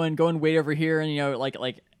 go and wait over here, and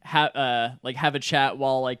have a chat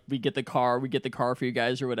while like we get the car for you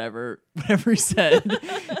guys or whatever he said.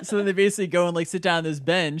 So then they basically go and like sit down on this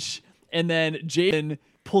bench, and then Jaden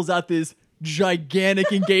pulls out this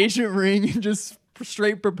gigantic engagement ring and just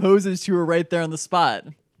straight proposes to her right there on the spot.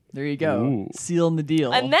 There you go. Ooh. Sealing the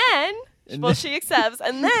deal. And then she accepts,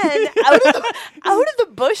 and then out of the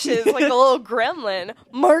bushes, like a little gremlin,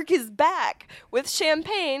 Mark is back with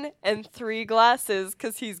champagne and 3 glasses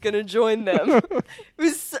because he's gonna join them. It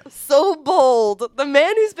was so bold. The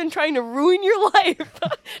man who's been trying to ruin your life,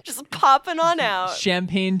 just popping on out.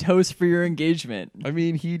 Champagne toast for your engagement. I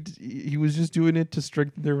mean, he was just doing it to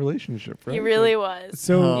strengthen their relationship, right? He really was.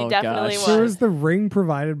 So Oh, He definitely gosh. was. was the ring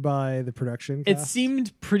provided by the production It cast?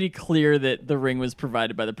 seemed pretty clear that the ring was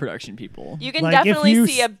provided by the production people. You can Like, if definitely you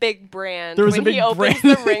see a big brand. There was a when big he opens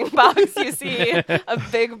brand. the ring box, you see a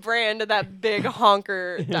big brand of that big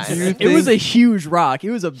honker diamond. It was a huge rock.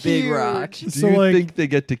 It was a big Huge. rock. Do So, you like- think they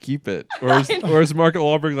get to keep it, or is Mark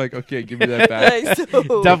Wahlberg like, okay, give me that back? Like,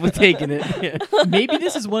 so- Definitely taking it. Maybe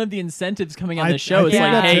this is one of the incentives coming on I- the show. I It's think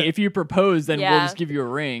like, that's hey, it. if you propose, then we'll Yeah. just give you a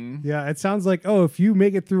ring. Yeah, it sounds like, oh, if you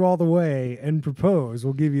make it through all the way and propose,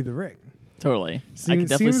 we'll give you the ring. Totally. I can Seems,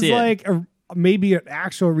 definitely seems see it. like maybe an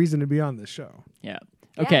actual reason to be on this show. Yeah.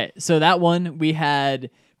 Okay, so that one we had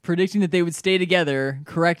predicting that they would stay together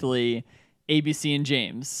correctly, ABC and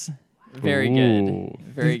James. Very Ooh. good.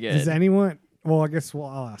 Very good. Does anyone? Well, I guess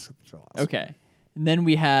I'll ask. Okay. And then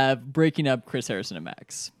we have breaking up Chris Harrison and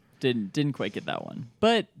Max. Didn't quite get that one.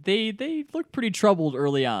 But they looked pretty troubled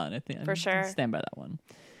early on. I think For I sure. stand by that one.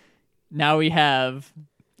 Now we have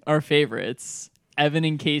our favorites, Evan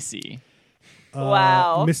and Casey.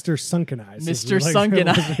 Wow. Mr. Sunken Eyes. as Mr. we like- Sunken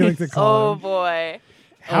as we like to call Oh him. boy.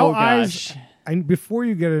 How Oh, eyes? gosh. And before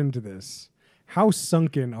you get into this, how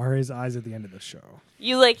sunken are his eyes at the end of the show?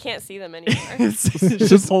 You like can't see them anymore. It's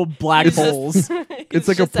just whole black holes. It's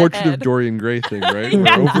like a portrait of Dorian Gray thing, right?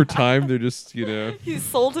 Where over time they're just, He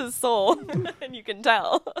sold his soul, and you can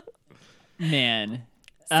tell. Man.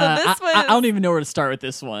 So this was. I don't even know where to start with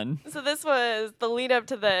this one. So this was the lead up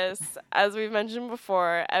to this. As we've mentioned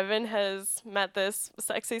before, Evan has met this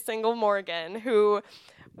sexy single Morgan, who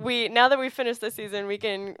now that we've finished this season, we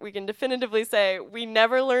can definitively say we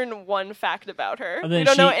never learned one fact about her. And then We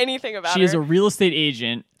don't know she- anything about She her. is a real estate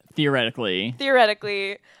agent, theoretically.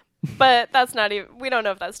 Theoretically, but that's not even. We don't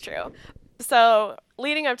know if that's true. So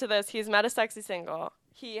leading up to this, he's met a sexy single.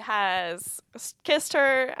 He has kissed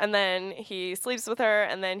her, and then he sleeps with her,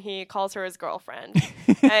 and then he calls her his girlfriend.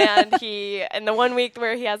 And in the 1 week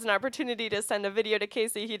where he has an opportunity to send a video to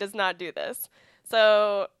Casey, he does not do this.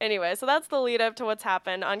 So anyway, so that's the lead up to what's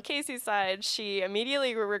happened. On Casey's side, she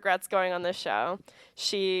immediately regrets going on this show.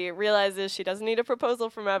 She realizes she doesn't need a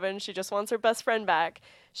proposal from Evan. She just wants her best friend back.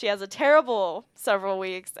 She has a terrible several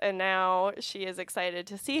weeks, and now she is excited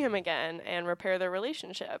to see him again and repair their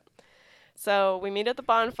relationship. So we meet at the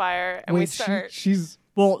bonfire, and we start. She's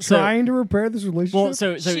Well, so trying to repair this relationship. well,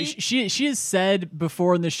 so She- she has said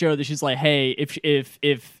before in the show that she's like, hey,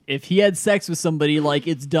 if he had sex with somebody, like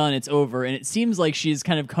it's done, it's over, and it seems like she's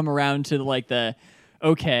kind of come around to like the,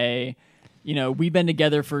 okay, you know, we've been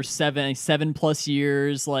together for 7+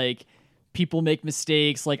 years, like. People make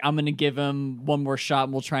mistakes. Like, I'm going to give him one more shot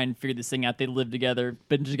and we'll try and figure this thing out. They live together,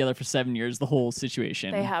 been together for 7 years, the whole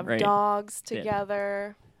situation. They have right? dogs Yeah.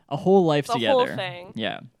 together. A whole life The together. whole thing.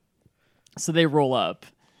 Yeah. So they roll up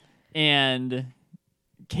and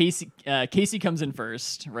Casey comes in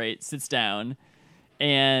first, right? Sits down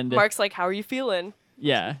and Mark's like, "How are you feeling?"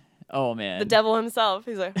 yeah. Oh man. The devil himself.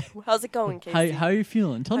 He's like, "How's it going, Casey? How are you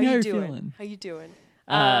feeling? Tell me how you're doing? feeling. How you doing?"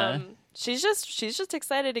 Uh, She's just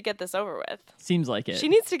excited to get this over with. Seems like it. She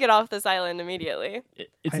needs to get off this island immediately.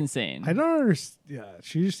 It's insane. I don't understand. Yeah,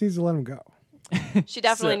 she just needs to let him go. She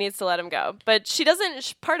definitely So- needs to let him go. But she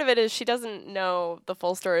doesn't. Part of it is she doesn't know the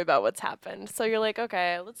full story about what's happened. So you're like,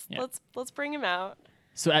 okay, let's bring him out.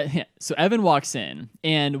 So Evan walks in,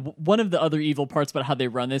 and one of the other evil parts about how they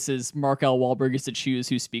run this is Mark L. Wahlberg gets to choose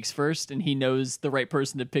who speaks first, and he knows the right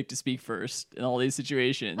person to pick to speak first in all these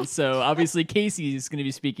situations. So obviously Casey's going to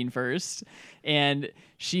be speaking first, and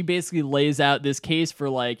she basically lays out this case for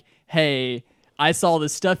like, hey, I saw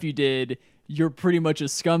this stuff you did. You're pretty much a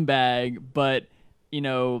scumbag, but you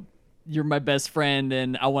know, you're my best friend,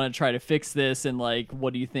 and I want to try to fix this. And like,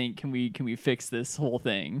 what do you think? Can we fix this whole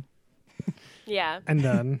thing? Yeah. And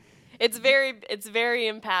then It's very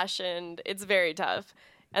impassioned. It's very tough.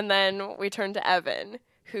 And then we turn to Evan,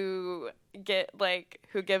 who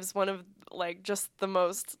gives one of like just the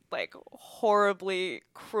most like horribly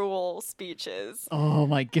cruel speeches. Oh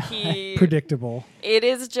my god. predictable. It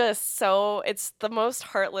is just so, it's the most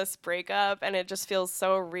heartless breakup, and it just feels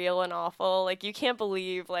so real and awful. Like, you can't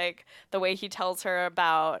believe like the way he tells her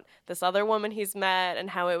about this other woman he's met and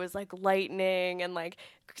how it was like lightning, and like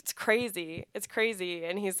it's crazy.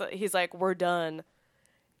 And he's like, we're done.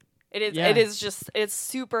 Yeah. It is just, it's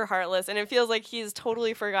super heartless, and it feels like he's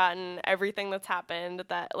totally forgotten everything that's happened,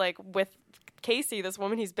 that like with Casey, this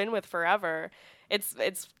woman he's been with forever.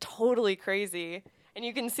 It's totally crazy. And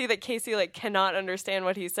you can see that Casey like cannot understand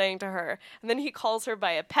what he's saying to her. And then he calls her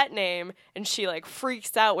by a pet name, and she like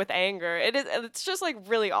freaks out with anger. It's just like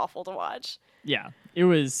really awful to watch. Yeah, it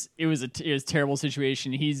was a terrible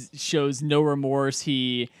situation. He shows no remorse.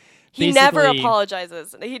 He never basically-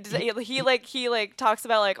 apologizes. He talks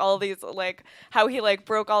about like all these like how he like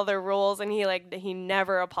broke all their rules, and he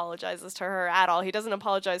never apologizes to her at all. He doesn't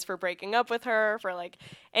apologize for breaking up with her, for like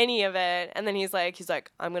any of it. And then he's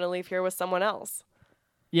like I'm gonna leave here with someone else.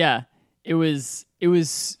 Yeah, it was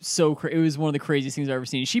so it was one of the craziest things I've ever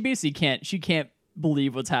seen. She basically can't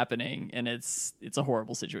believe what's happening, and it's a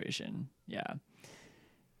horrible situation. Yeah.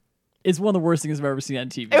 It's one of the worst things I've ever seen on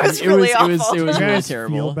TV. It was really awful. It was You really guys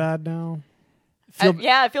terrible. feel bad now. Feel-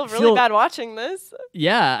 I feel really feel- bad watching this.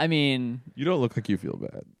 Yeah, I mean, You don't look like you feel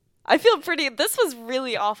bad. I feel this was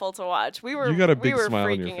really awful to watch. We were You got a we big were smile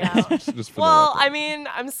on your freaking face. out. Just for Well, the I mean,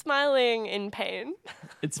 I'm smiling in pain.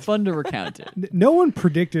 it's fun to recount it. No one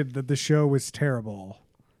predicted that the show was terrible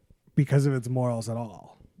because of its morals at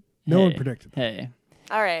all. No one Hey, predicted that. Hey,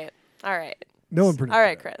 All right. No one predicted All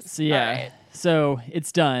right, that. Chris. so yeah, All right. so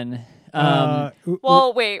it's done.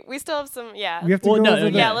 Well, wait. We still have some. Yeah. we have to Well, go no, over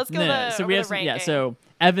no, the, Yeah, let's go no, the- so over we the have some, yeah. ranking. So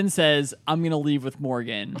Evan says, "I'm gonna leave with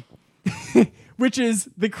Morgan," which is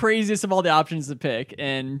the craziest of all the options to pick.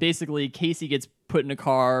 And basically, Casey gets put in a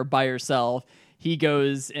car by herself. He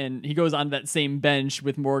goes on that same bench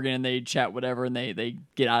with Morgan, and they chat whatever, and they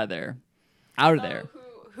get out of there.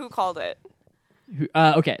 Who called it?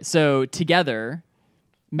 Okay, so together,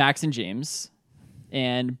 Max and James,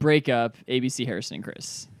 and break up ABC, Harrison, and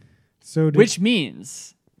Chris. So Which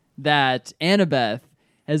means that Annabeth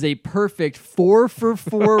has a perfect 4 for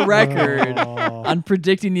 4 record on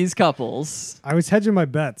predicting these couples. I was hedging my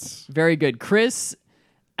bets. Very good. Chris,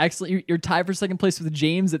 excellent. You're tied for second place with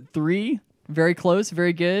James at 3. Very close.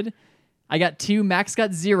 Very good. I got 2. Max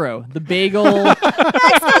got 0. The bagel.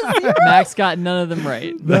 Max got none of them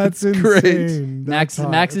right. That's great. insane. Max That's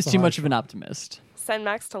hot. Max is That's too hot. much of an optimist. Send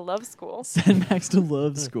Max to love school. Send Max to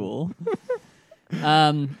love school.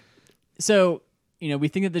 So, we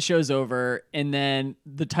think that the show's over, and then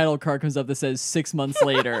the title card comes up that says 6 months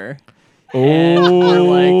later. And we're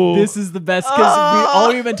like, this is the best, because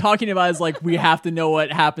all we've been talking about is like, we have to know what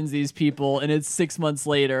happens to these people, and it's 6 months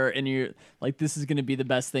later, and you're like, this is going to be the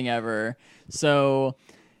best thing ever. So,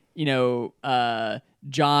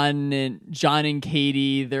 John and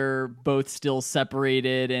Katie, they're both still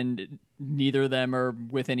separated, and neither of them are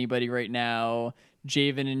with anybody right now.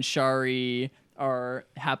 Javen and Shari are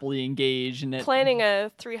happily engaged, and Planning a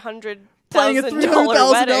 $300,000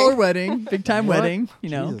 $300,000 wedding, big time wedding.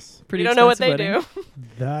 Jesus. Pretty. You don't know what they expensive wedding. do.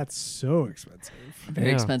 That's so expensive. Very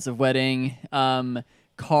Yeah. expensive wedding.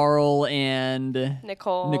 Carl and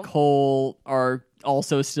Nicole are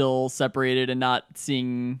also still separated and not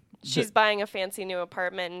seeing. She's buying a fancy new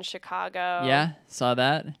apartment in Chicago. Yeah, saw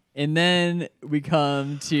that. And then we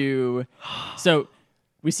come to, so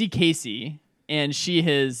we see Casey, and she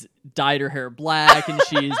has dyed her hair black, and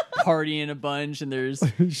she's partying a bunch, and there's a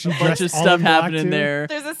bunch of dressed all stuff in black, happening too? there.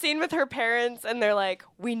 There's a scene with her parents, and they're like,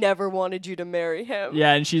 "We never wanted you to marry him."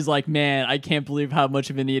 Yeah, and she's like, man, I can't believe how much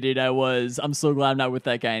of an idiot I was. I'm so glad I'm not with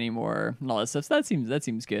that guy anymore, and all that stuff. So that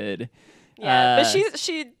seems good. Yeah, but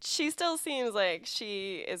she still seems like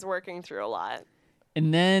she is working through a lot.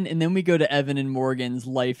 And then we go to Evan and Morgan's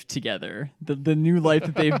life together, the new life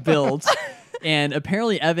that they've built. And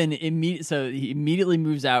apparently Evan immediately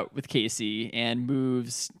moves out with Casey and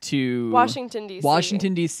moves to Washington,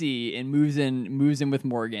 D.C. and moves in with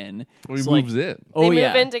Morgan. Well, he So, moves in. Oh, They move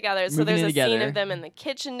yeah. in together. So Moving there's in a together. scene of them in the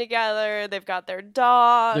kitchen together. They've got their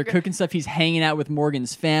dog. They're cooking stuff. He's hanging out with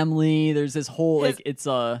Morgan's family. There's this whole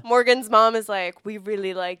Morgan's mom is like, "We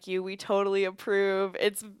really like you. We totally approve."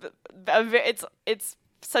 It's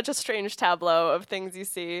such a strange tableau of things you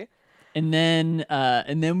see. and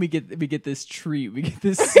then we get this treat. We get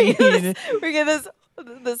this scene. We get this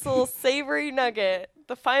little savory nugget.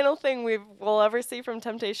 The final thing we'll ever see from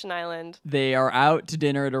Temptation Island. They are out to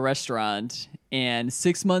dinner at a restaurant, and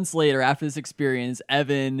 6 months later, after this experience,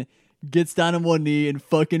 Evan gets down on one knee and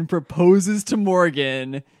fucking proposes to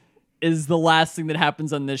Morgan. Is the last thing that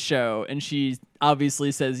happens on this show, and she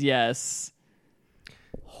obviously says yes.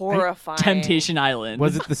 Horrifying. Temptation Island.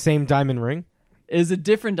 Was it the same diamond ring? Is a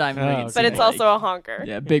different diamond ring. Oh, it okay. But seemed it's like. also a honker.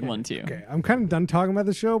 Yeah, big one too. Okay, I'm kind of done talking about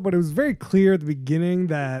the show, but it was very clear at the beginning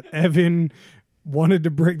that Evan wanted to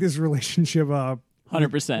break this relationship up.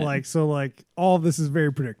 100%. Like all of this is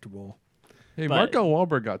very predictable. Hey, But- Mark L.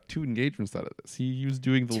 Wahlberg got 2 engagements out of this. He was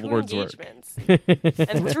doing the 2 Lord's work. engagements.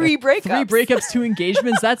 And 3 breakups. 3 breakups, 2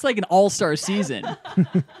 engagements. That's like an all-star season.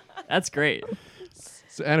 That's great.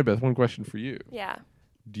 So, Annabeth, one question for you. Yeah.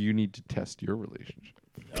 Do you need to test your relationship?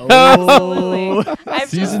 Absolutely.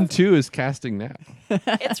 Season 2 is casting now.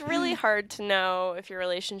 It's really hard to know if your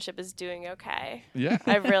relationship is doing okay. Yeah.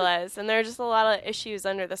 I've realized. And there are just a lot of issues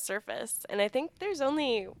under the surface. And I think there's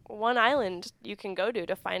only one island you can go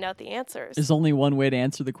to find out the answers. There's only one way to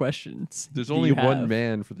answer the questions. There's Do only you one have-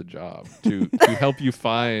 man for the job to help you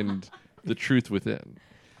find the truth within.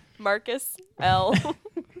 Marcus L.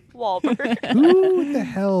 Wahlberg. Who the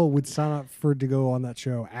hell would sign up to go on that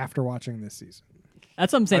show after watching this season?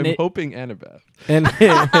 That's what I'm saying. I'm hoping Annabeth. And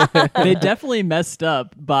They definitely messed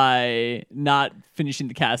up by not finishing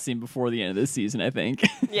the casting before the end of this season, I think.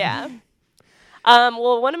 Yeah.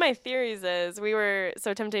 Well, one of my theories is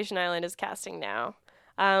so Temptation Island is casting now.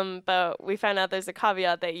 But we found out there's a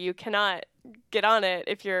caveat that you cannot get on it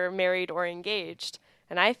if you're married or engaged.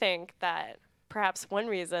 And I think that perhaps one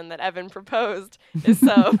reason that Evan proposed is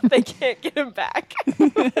so they can't get him back.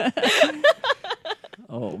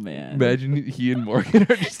 Oh, man. Imagine he and Morgan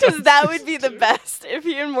are just Because that would be the best if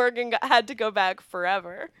he and Morgan had to go back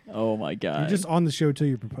forever. Oh, my God. You're just on the show till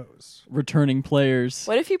you propose. Returning players.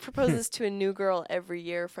 What if he proposes to a new girl every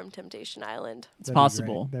year from Temptation Island? It's That'd be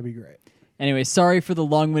possible. great. That'd be great. Anyway, sorry for the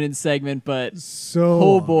long-winded segment, but So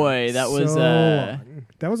oh long. boy, that was So long.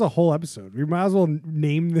 that was a whole episode. We might as well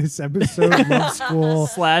name this episode Love School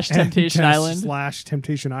 / Temptation Island. /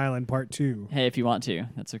 Temptation Island Part 2. Hey, if you want to,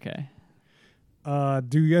 that's okay.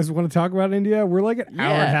 Do you guys want to talk about India? We're like an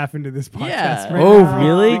hour and a half into this podcast. Yeah. Right Oh, now.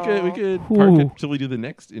 really? We could park it till we do the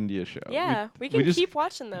next India show. Yeah, we can just- keep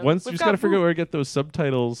watching them. Once We've we just gotta figure out Boo. where to get those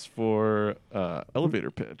subtitles for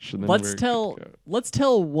elevator pitch, and then Let's we're good tell to go. let's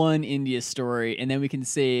tell one India story, and then we can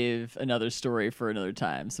save another story for another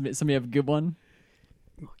time. Somebody have a good one.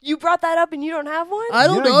 You brought that up and you don't have one? I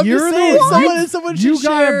don't Yeah, know. I'm you're just the- saying someone You should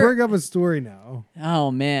gotta share. bring up a story now.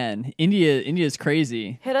 Oh man, India's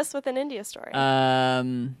crazy. Hit us with an India story.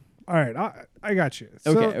 All right, I got you.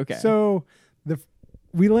 So, Okay. So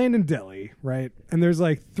we land in Delhi, right? And there's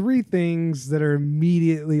like 3 things that are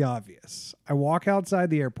immediately obvious. I walk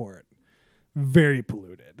outside the airport, very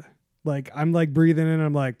polluted. Like I'm like breathing in,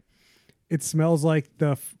 I'm like, it smells like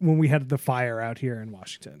when we had the fire out here in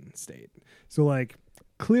Washington State. So like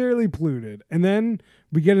clearly polluted. And then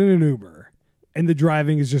we get in an Uber, and the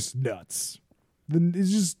driving is just nuts.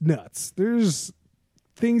 It's just nuts. There's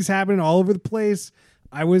things happening all over the place.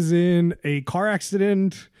 I was in a car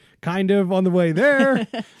accident kind of on the way there,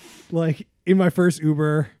 like in my first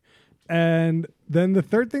Uber. And then the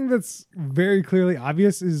third thing that's very clearly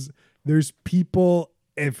obvious is there's people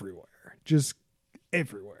everywhere, just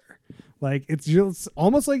everywhere. Like it's just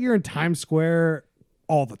almost like you're in Times Square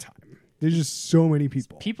all the time. There's just so many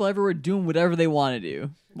people. People everywhere doing whatever they want to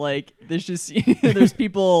do. Like there's just there's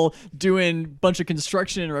people doing a bunch of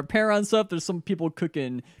construction and repair on stuff. There's some people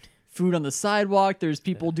cooking food on the sidewalk. There's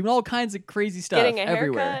people doing all kinds of crazy stuff Getting a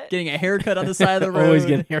everywhere. haircut. Getting a haircut on the side of the road. Always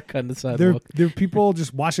get a haircut on the sidewalk. There are people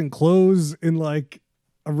just washing clothes in like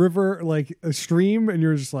a river, like a stream, and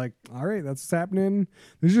you're just like, all right, that's what's happening.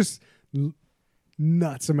 There's just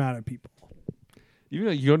nuts amount of people. Even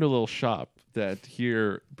though you go into a little shop that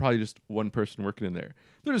here probably just one person working in there.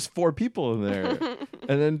 There's 4 people in there,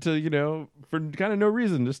 and then to for kind of no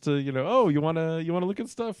reason, just to oh you wanna look at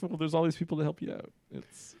stuff. Well, there's all these people to help you out.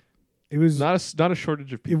 It was Not a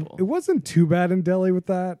shortage of it, people. it wasn't too bad in Delhi with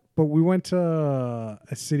that, but we went to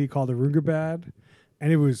a city called Aurangabad,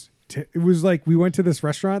 and it was like we went to this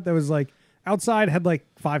restaurant that was like outside, had like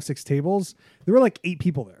 5-6 tables. There were like 8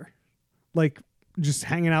 people there, like just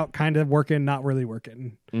hanging out, kind of working, not really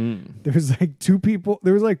working. There was like 2 people.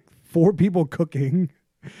 There was like 4 people cooking,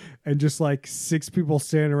 and just like 6 people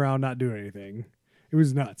standing around not doing anything. It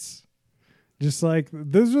was nuts. Just like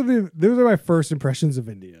those are my first impressions of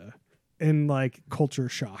India. And like culture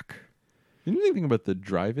shock. The interesting thing about the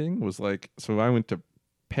driving was like, so I went to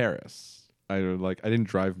Paris. I didn't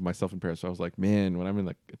drive myself in Paris, so I was like, man, when I'm in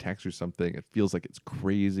like a taxi or something, it feels like it's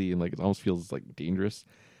crazy and like it almost feels like dangerous.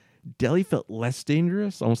 Delhi felt less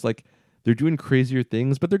dangerous, almost like they're doing crazier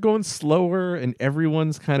things, but they're going slower, and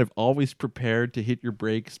everyone's kind of always prepared to hit your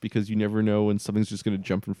brakes because you never know when something's just going to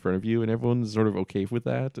jump in front of you, and everyone's sort of okay with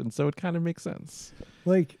that, and so it kind of makes sense.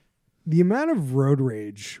 Like the amount of road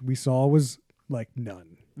rage we saw was like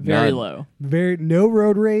none. Very None. low. No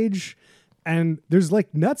road rage, and there's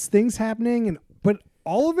like nuts things happening, but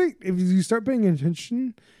all of it, if you start paying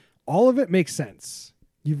attention, all of it makes sense.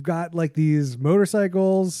 You've got like these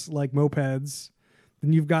motorcycles, like mopeds,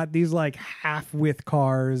 then you've got these like half-width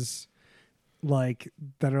cars, like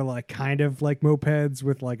that are like kind of like mopeds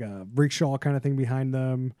with like a rickshaw kind of thing behind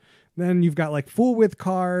them. Then you've got like full-width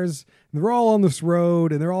cars, and they're all on this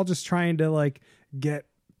road, and they're all just trying to like get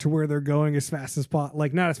to where they're going as fast as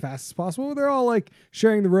like not as fast as possible. But they're all like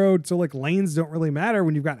sharing the road, so like lanes don't really matter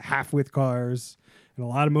when you've got half-width cars and a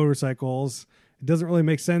lot of motorcycles. It doesn't really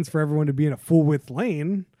make sense for everyone to be in a full-width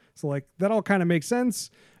lane. So like that all kind of makes sense.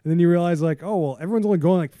 And then you realize like, oh well, everyone's only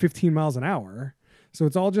going like 15 miles an hour. So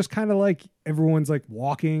it's all just kind of like everyone's like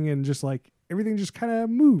walking and just like everything just kind of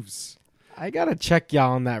moves. I gotta check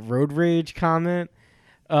y'all on that road rage comment.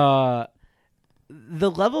 The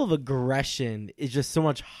level of aggression is just so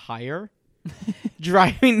much higher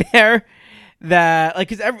driving there that like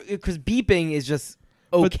because beeping is just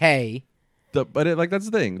okay. That's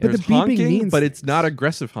the thing. But There's the beeping honking, means but it's things. not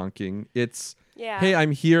aggressive honking. It's Yeah. hey,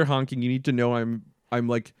 I'm here honking. You need to know I'm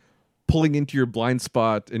like pulling into your blind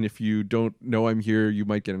spot, and if you don't know I'm here, you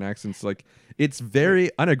might get an accident. It's like it's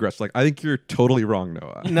very unaggressive. Like I think you're totally wrong,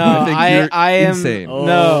 Noah. No, I think you're I am insane. Oh.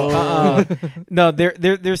 No, no.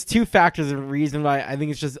 There's 2 factors of the reason why I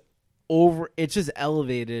think it's just It's just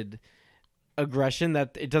elevated aggression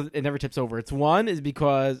that it never tips over. It's one is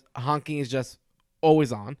because honking is just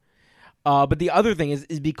always on, but the other thing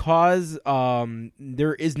is because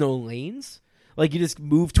there is no lanes. Like you just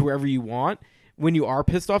move to wherever you want. when you are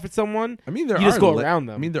pissed off at someone, I mean, there you are just go la- around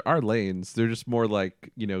them. I mean, there are lanes. They're just more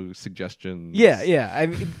like suggestions. yeah. I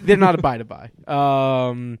mean, they're not a to buy.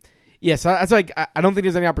 Yeah, so that's like I don't think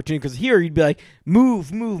there's any opportunity because here you'd be like move,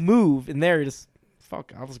 and there you just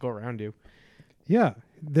fuck. I'll just go around you. Yeah,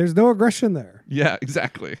 there's no aggression there. Yeah,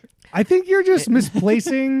 exactly. I think you're just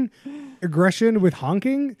misplacing aggression with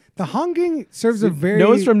honking. The honking serves a very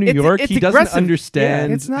Noah's from New It's- York. it's He doesn't aggressive. understand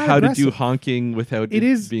Yeah, it's not how to do aggressive. honking without It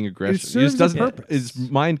is- being it aggressive. He serves just a doesn't. purpose. His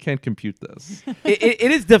mind can't compute this.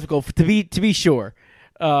 It is difficult to be sure.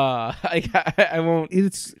 I won't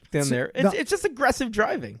It's stand there. It's just aggressive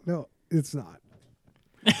driving. No, it's not.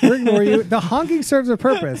 We're ignoring you. The honking serves a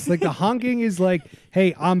purpose. Like the honking is like,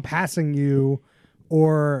 hey, I'm passing you,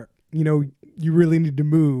 or you really need to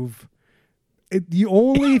move.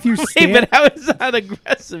 Only if you Hey, stand. but how is that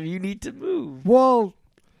aggressive? You need to move. Well,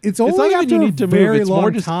 it's It's only not after even you a need to move. very It's long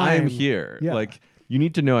more just time. I'm here. Yeah. Like you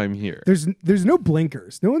need to know I'm here. There's no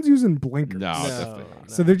blinkers. No one's using blinkers. No, definitely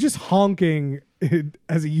not. So they're just honking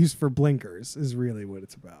as a use for blinkers is really what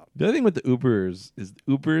it's about. The other thing with the Ubers is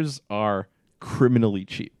Ubers are criminally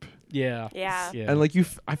cheap. Yeah. Yeah. And like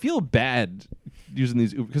I feel bad using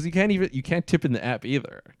these Ubers because you can't tip in the app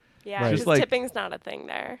either. Yeah, Right. because Just like- tipping's not a thing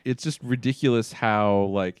there. It's just ridiculous how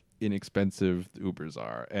like inexpensive the Ubers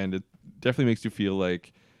are, and it definitely makes you feel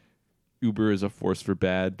like Uber is a force for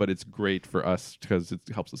bad, but it's great for us because it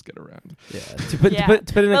helps us get around. Yeah. To put Yeah. it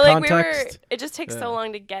in But a like context. it just takes Yeah. so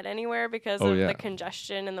long to get anywhere because Oh, of yeah. the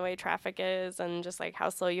congestion and the way traffic is and just like how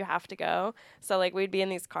slow you have to go. So like we'd be in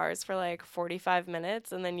these cars for like 45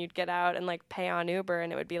 minutes and then you'd get out and like pay on Uber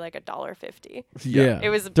and it would be like $1.50. Yeah. It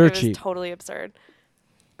was Dirt it was cheap. totally absurd.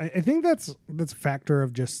 I think that's a factor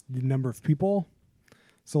of just the number of people.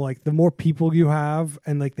 So like the more people you have,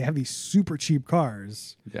 and like they have these super cheap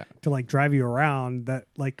cars Yeah. to like drive you around, that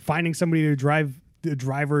like finding somebody to drive the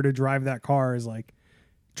driver to drive that car is like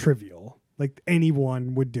trivial. Like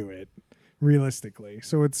anyone would do it realistically.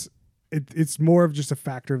 So it's more of just a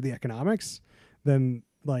factor of the economics than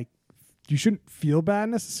like you shouldn't feel bad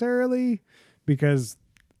necessarily because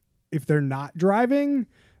if they're not driving,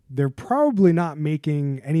 they're probably not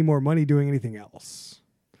making any more money doing anything else.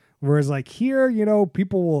 Whereas like here,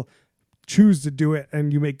 people will choose to do it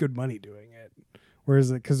and you make good money doing it.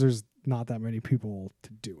 Whereas because there's not that many people to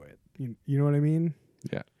do it. You know what I mean?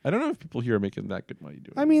 Yeah. I don't know if people here are making that good money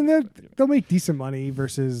doing I mean, it. they'll make decent money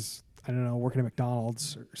versus, I don't know, working at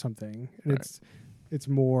McDonald's or something. And Right. it's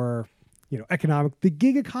more, economic. The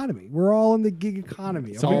gig economy. We're all in the gig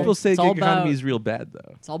economy. Some okay? people say it's all gig economy about- is real bad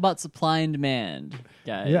though. It's all about supply and demand,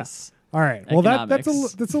 guys. Yeah. All right. Well, that's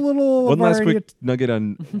Economics. a little. One of our last quick idiot- nugget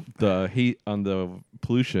on the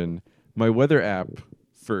pollution. My weather app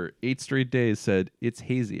for 8 straight days said it's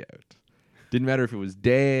hazy out. Didn't matter if it was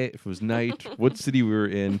day, if it was night, what city we were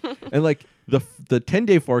in, and like the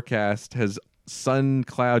 10-day forecast has sun,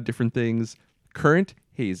 cloud, different things. Current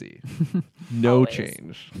hazy, no Always.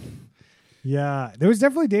 change. Yeah, there was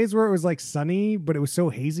definitely days where it was like sunny, but it was so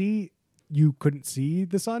hazy you couldn't see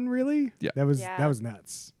the sun really. Yeah. that was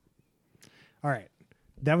nuts. All right,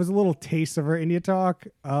 that was a little taste of our India talk.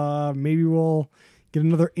 Maybe we'll get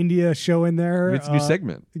another India show in there. It's a new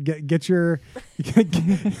segment. Get your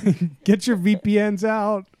get your VPNs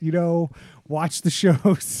out. Watch the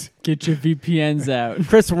shows. Get your VPNs out.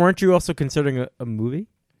 Chris, weren't you also considering a movie?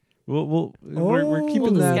 We're keeping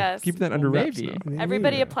We'll that discuss. under wraps maybe. now.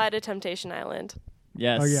 Everybody Yeah. apply to Temptation Island.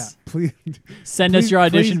 Yes. Oh yeah, please Send us your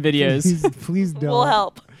audition videos. Please don't. We'll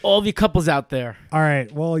help. All of you couples out there. All right.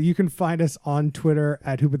 Well, you can find us on Twitter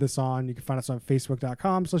at Hoopithason. You can find us on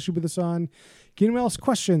Facebook.com/Hoopithason. You can email us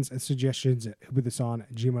questions and suggestions at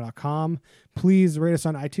hoopithason@gmail.com. Please rate us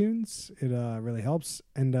on iTunes. It really helps.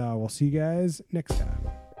 And we'll see you guys next time.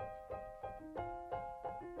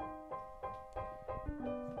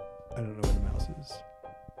 I don't know where the mouse is.